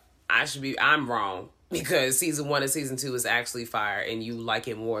I'm wrong because season 1 and season 2 is actually fire and you like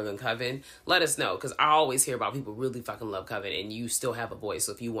it more than Coven, let us know, because I always hear about people really fucking love Coven and you still have a voice.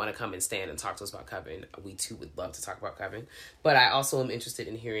 So if you want to come and stand and talk to us about Coven, we too would love to talk about Coven. But I also am interested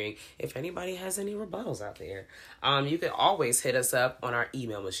in hearing if anybody has any rebuttals out there. You can always hit us up on our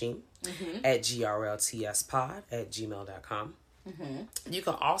email machine at grltspod@gmail.com. You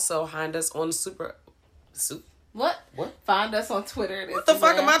can also find us on What? Find us on Twitter. What the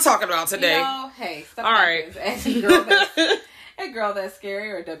fuck am I talking about today? Hey, stuff all right. At Girl That's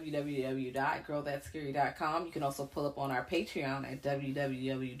Scary or www.girlthatscary.com. You can also pull up on our Patreon at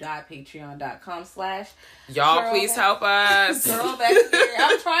www.patreon.com/. Y'all, please help us. Girl That's Scary.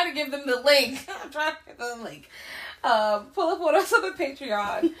 I'm trying to give them the link. Pull up on us on the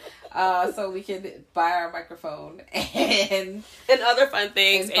Patreon so we can buy our microphone and other fun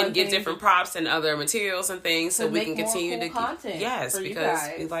things and get different props and other materials and things so we can continue to content. Yes, because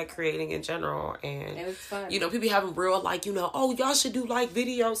we like creating in general and it's fun. People having real oh, y'all should do like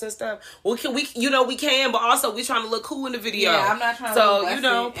videos and stuff. Well, we can, but also we trying to look cool in the video. Yeah, I'm not trying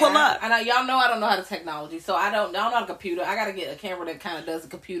to pull up. And y'all know I don't know how to technology, so I don't know a computer. I gotta get a camera that kind of does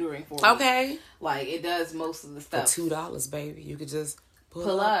the computering for me. Okay. Like it does most of the stuff. For $2, baby, you could just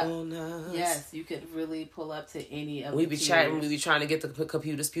pull up on us. Yes, you could really pull up to any of. We be chatting. We be trying to get the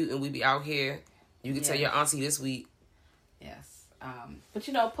computer sputing. We be out here. You can tell your auntie this week. Yes, but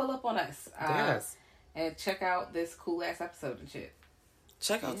pull up on us. Yes, and check out this cool ass episode and shit.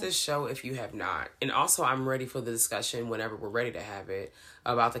 Check out this show if you have not. And also, I'm ready for the discussion whenever we're ready to have it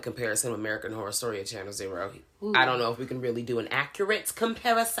about the comparison of American Horror Story at Channel Zero. Ooh. I don't know if we can really do an accurate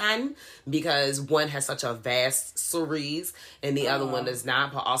comparison because one has such a vast series and the other one does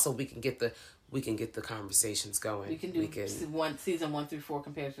not. But also, we can get the conversations going. We can do season 1 through 4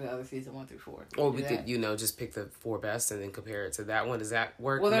 compared to the other season 1 through 4. Or we could, just pick the 4 best and then compare it to that one. Does that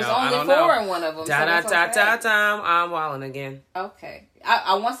work? Well, there's only 4 in one of them. I'm wilding again. Okay.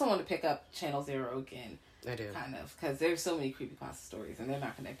 I want someone to pick up Channel Zero again. I do. Kind of. Because there's so many creepypasta stories and they're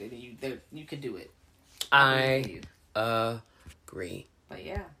not connected and you can do it. I agree. But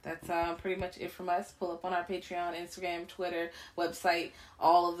yeah, that's pretty much it from us. Pull up on our Patreon, Instagram, Twitter, website,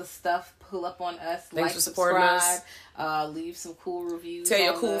 all of the stuff. Pull up on us. Thanks for supporting us. Leave some cool reviews. Tell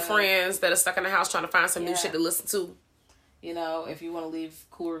your cool friends that are stuck in the house trying to find some new shit to listen to. If you want to leave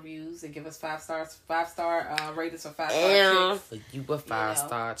cool reviews and give us 5 stars, 5-star rate us for 5-star chicks. You a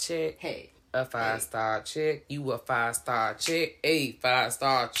 5-star chick. Hey. A 5-star chick. You a 5-star chick. A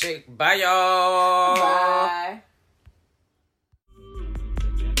 5-star chick. Bye, y'all. Bye.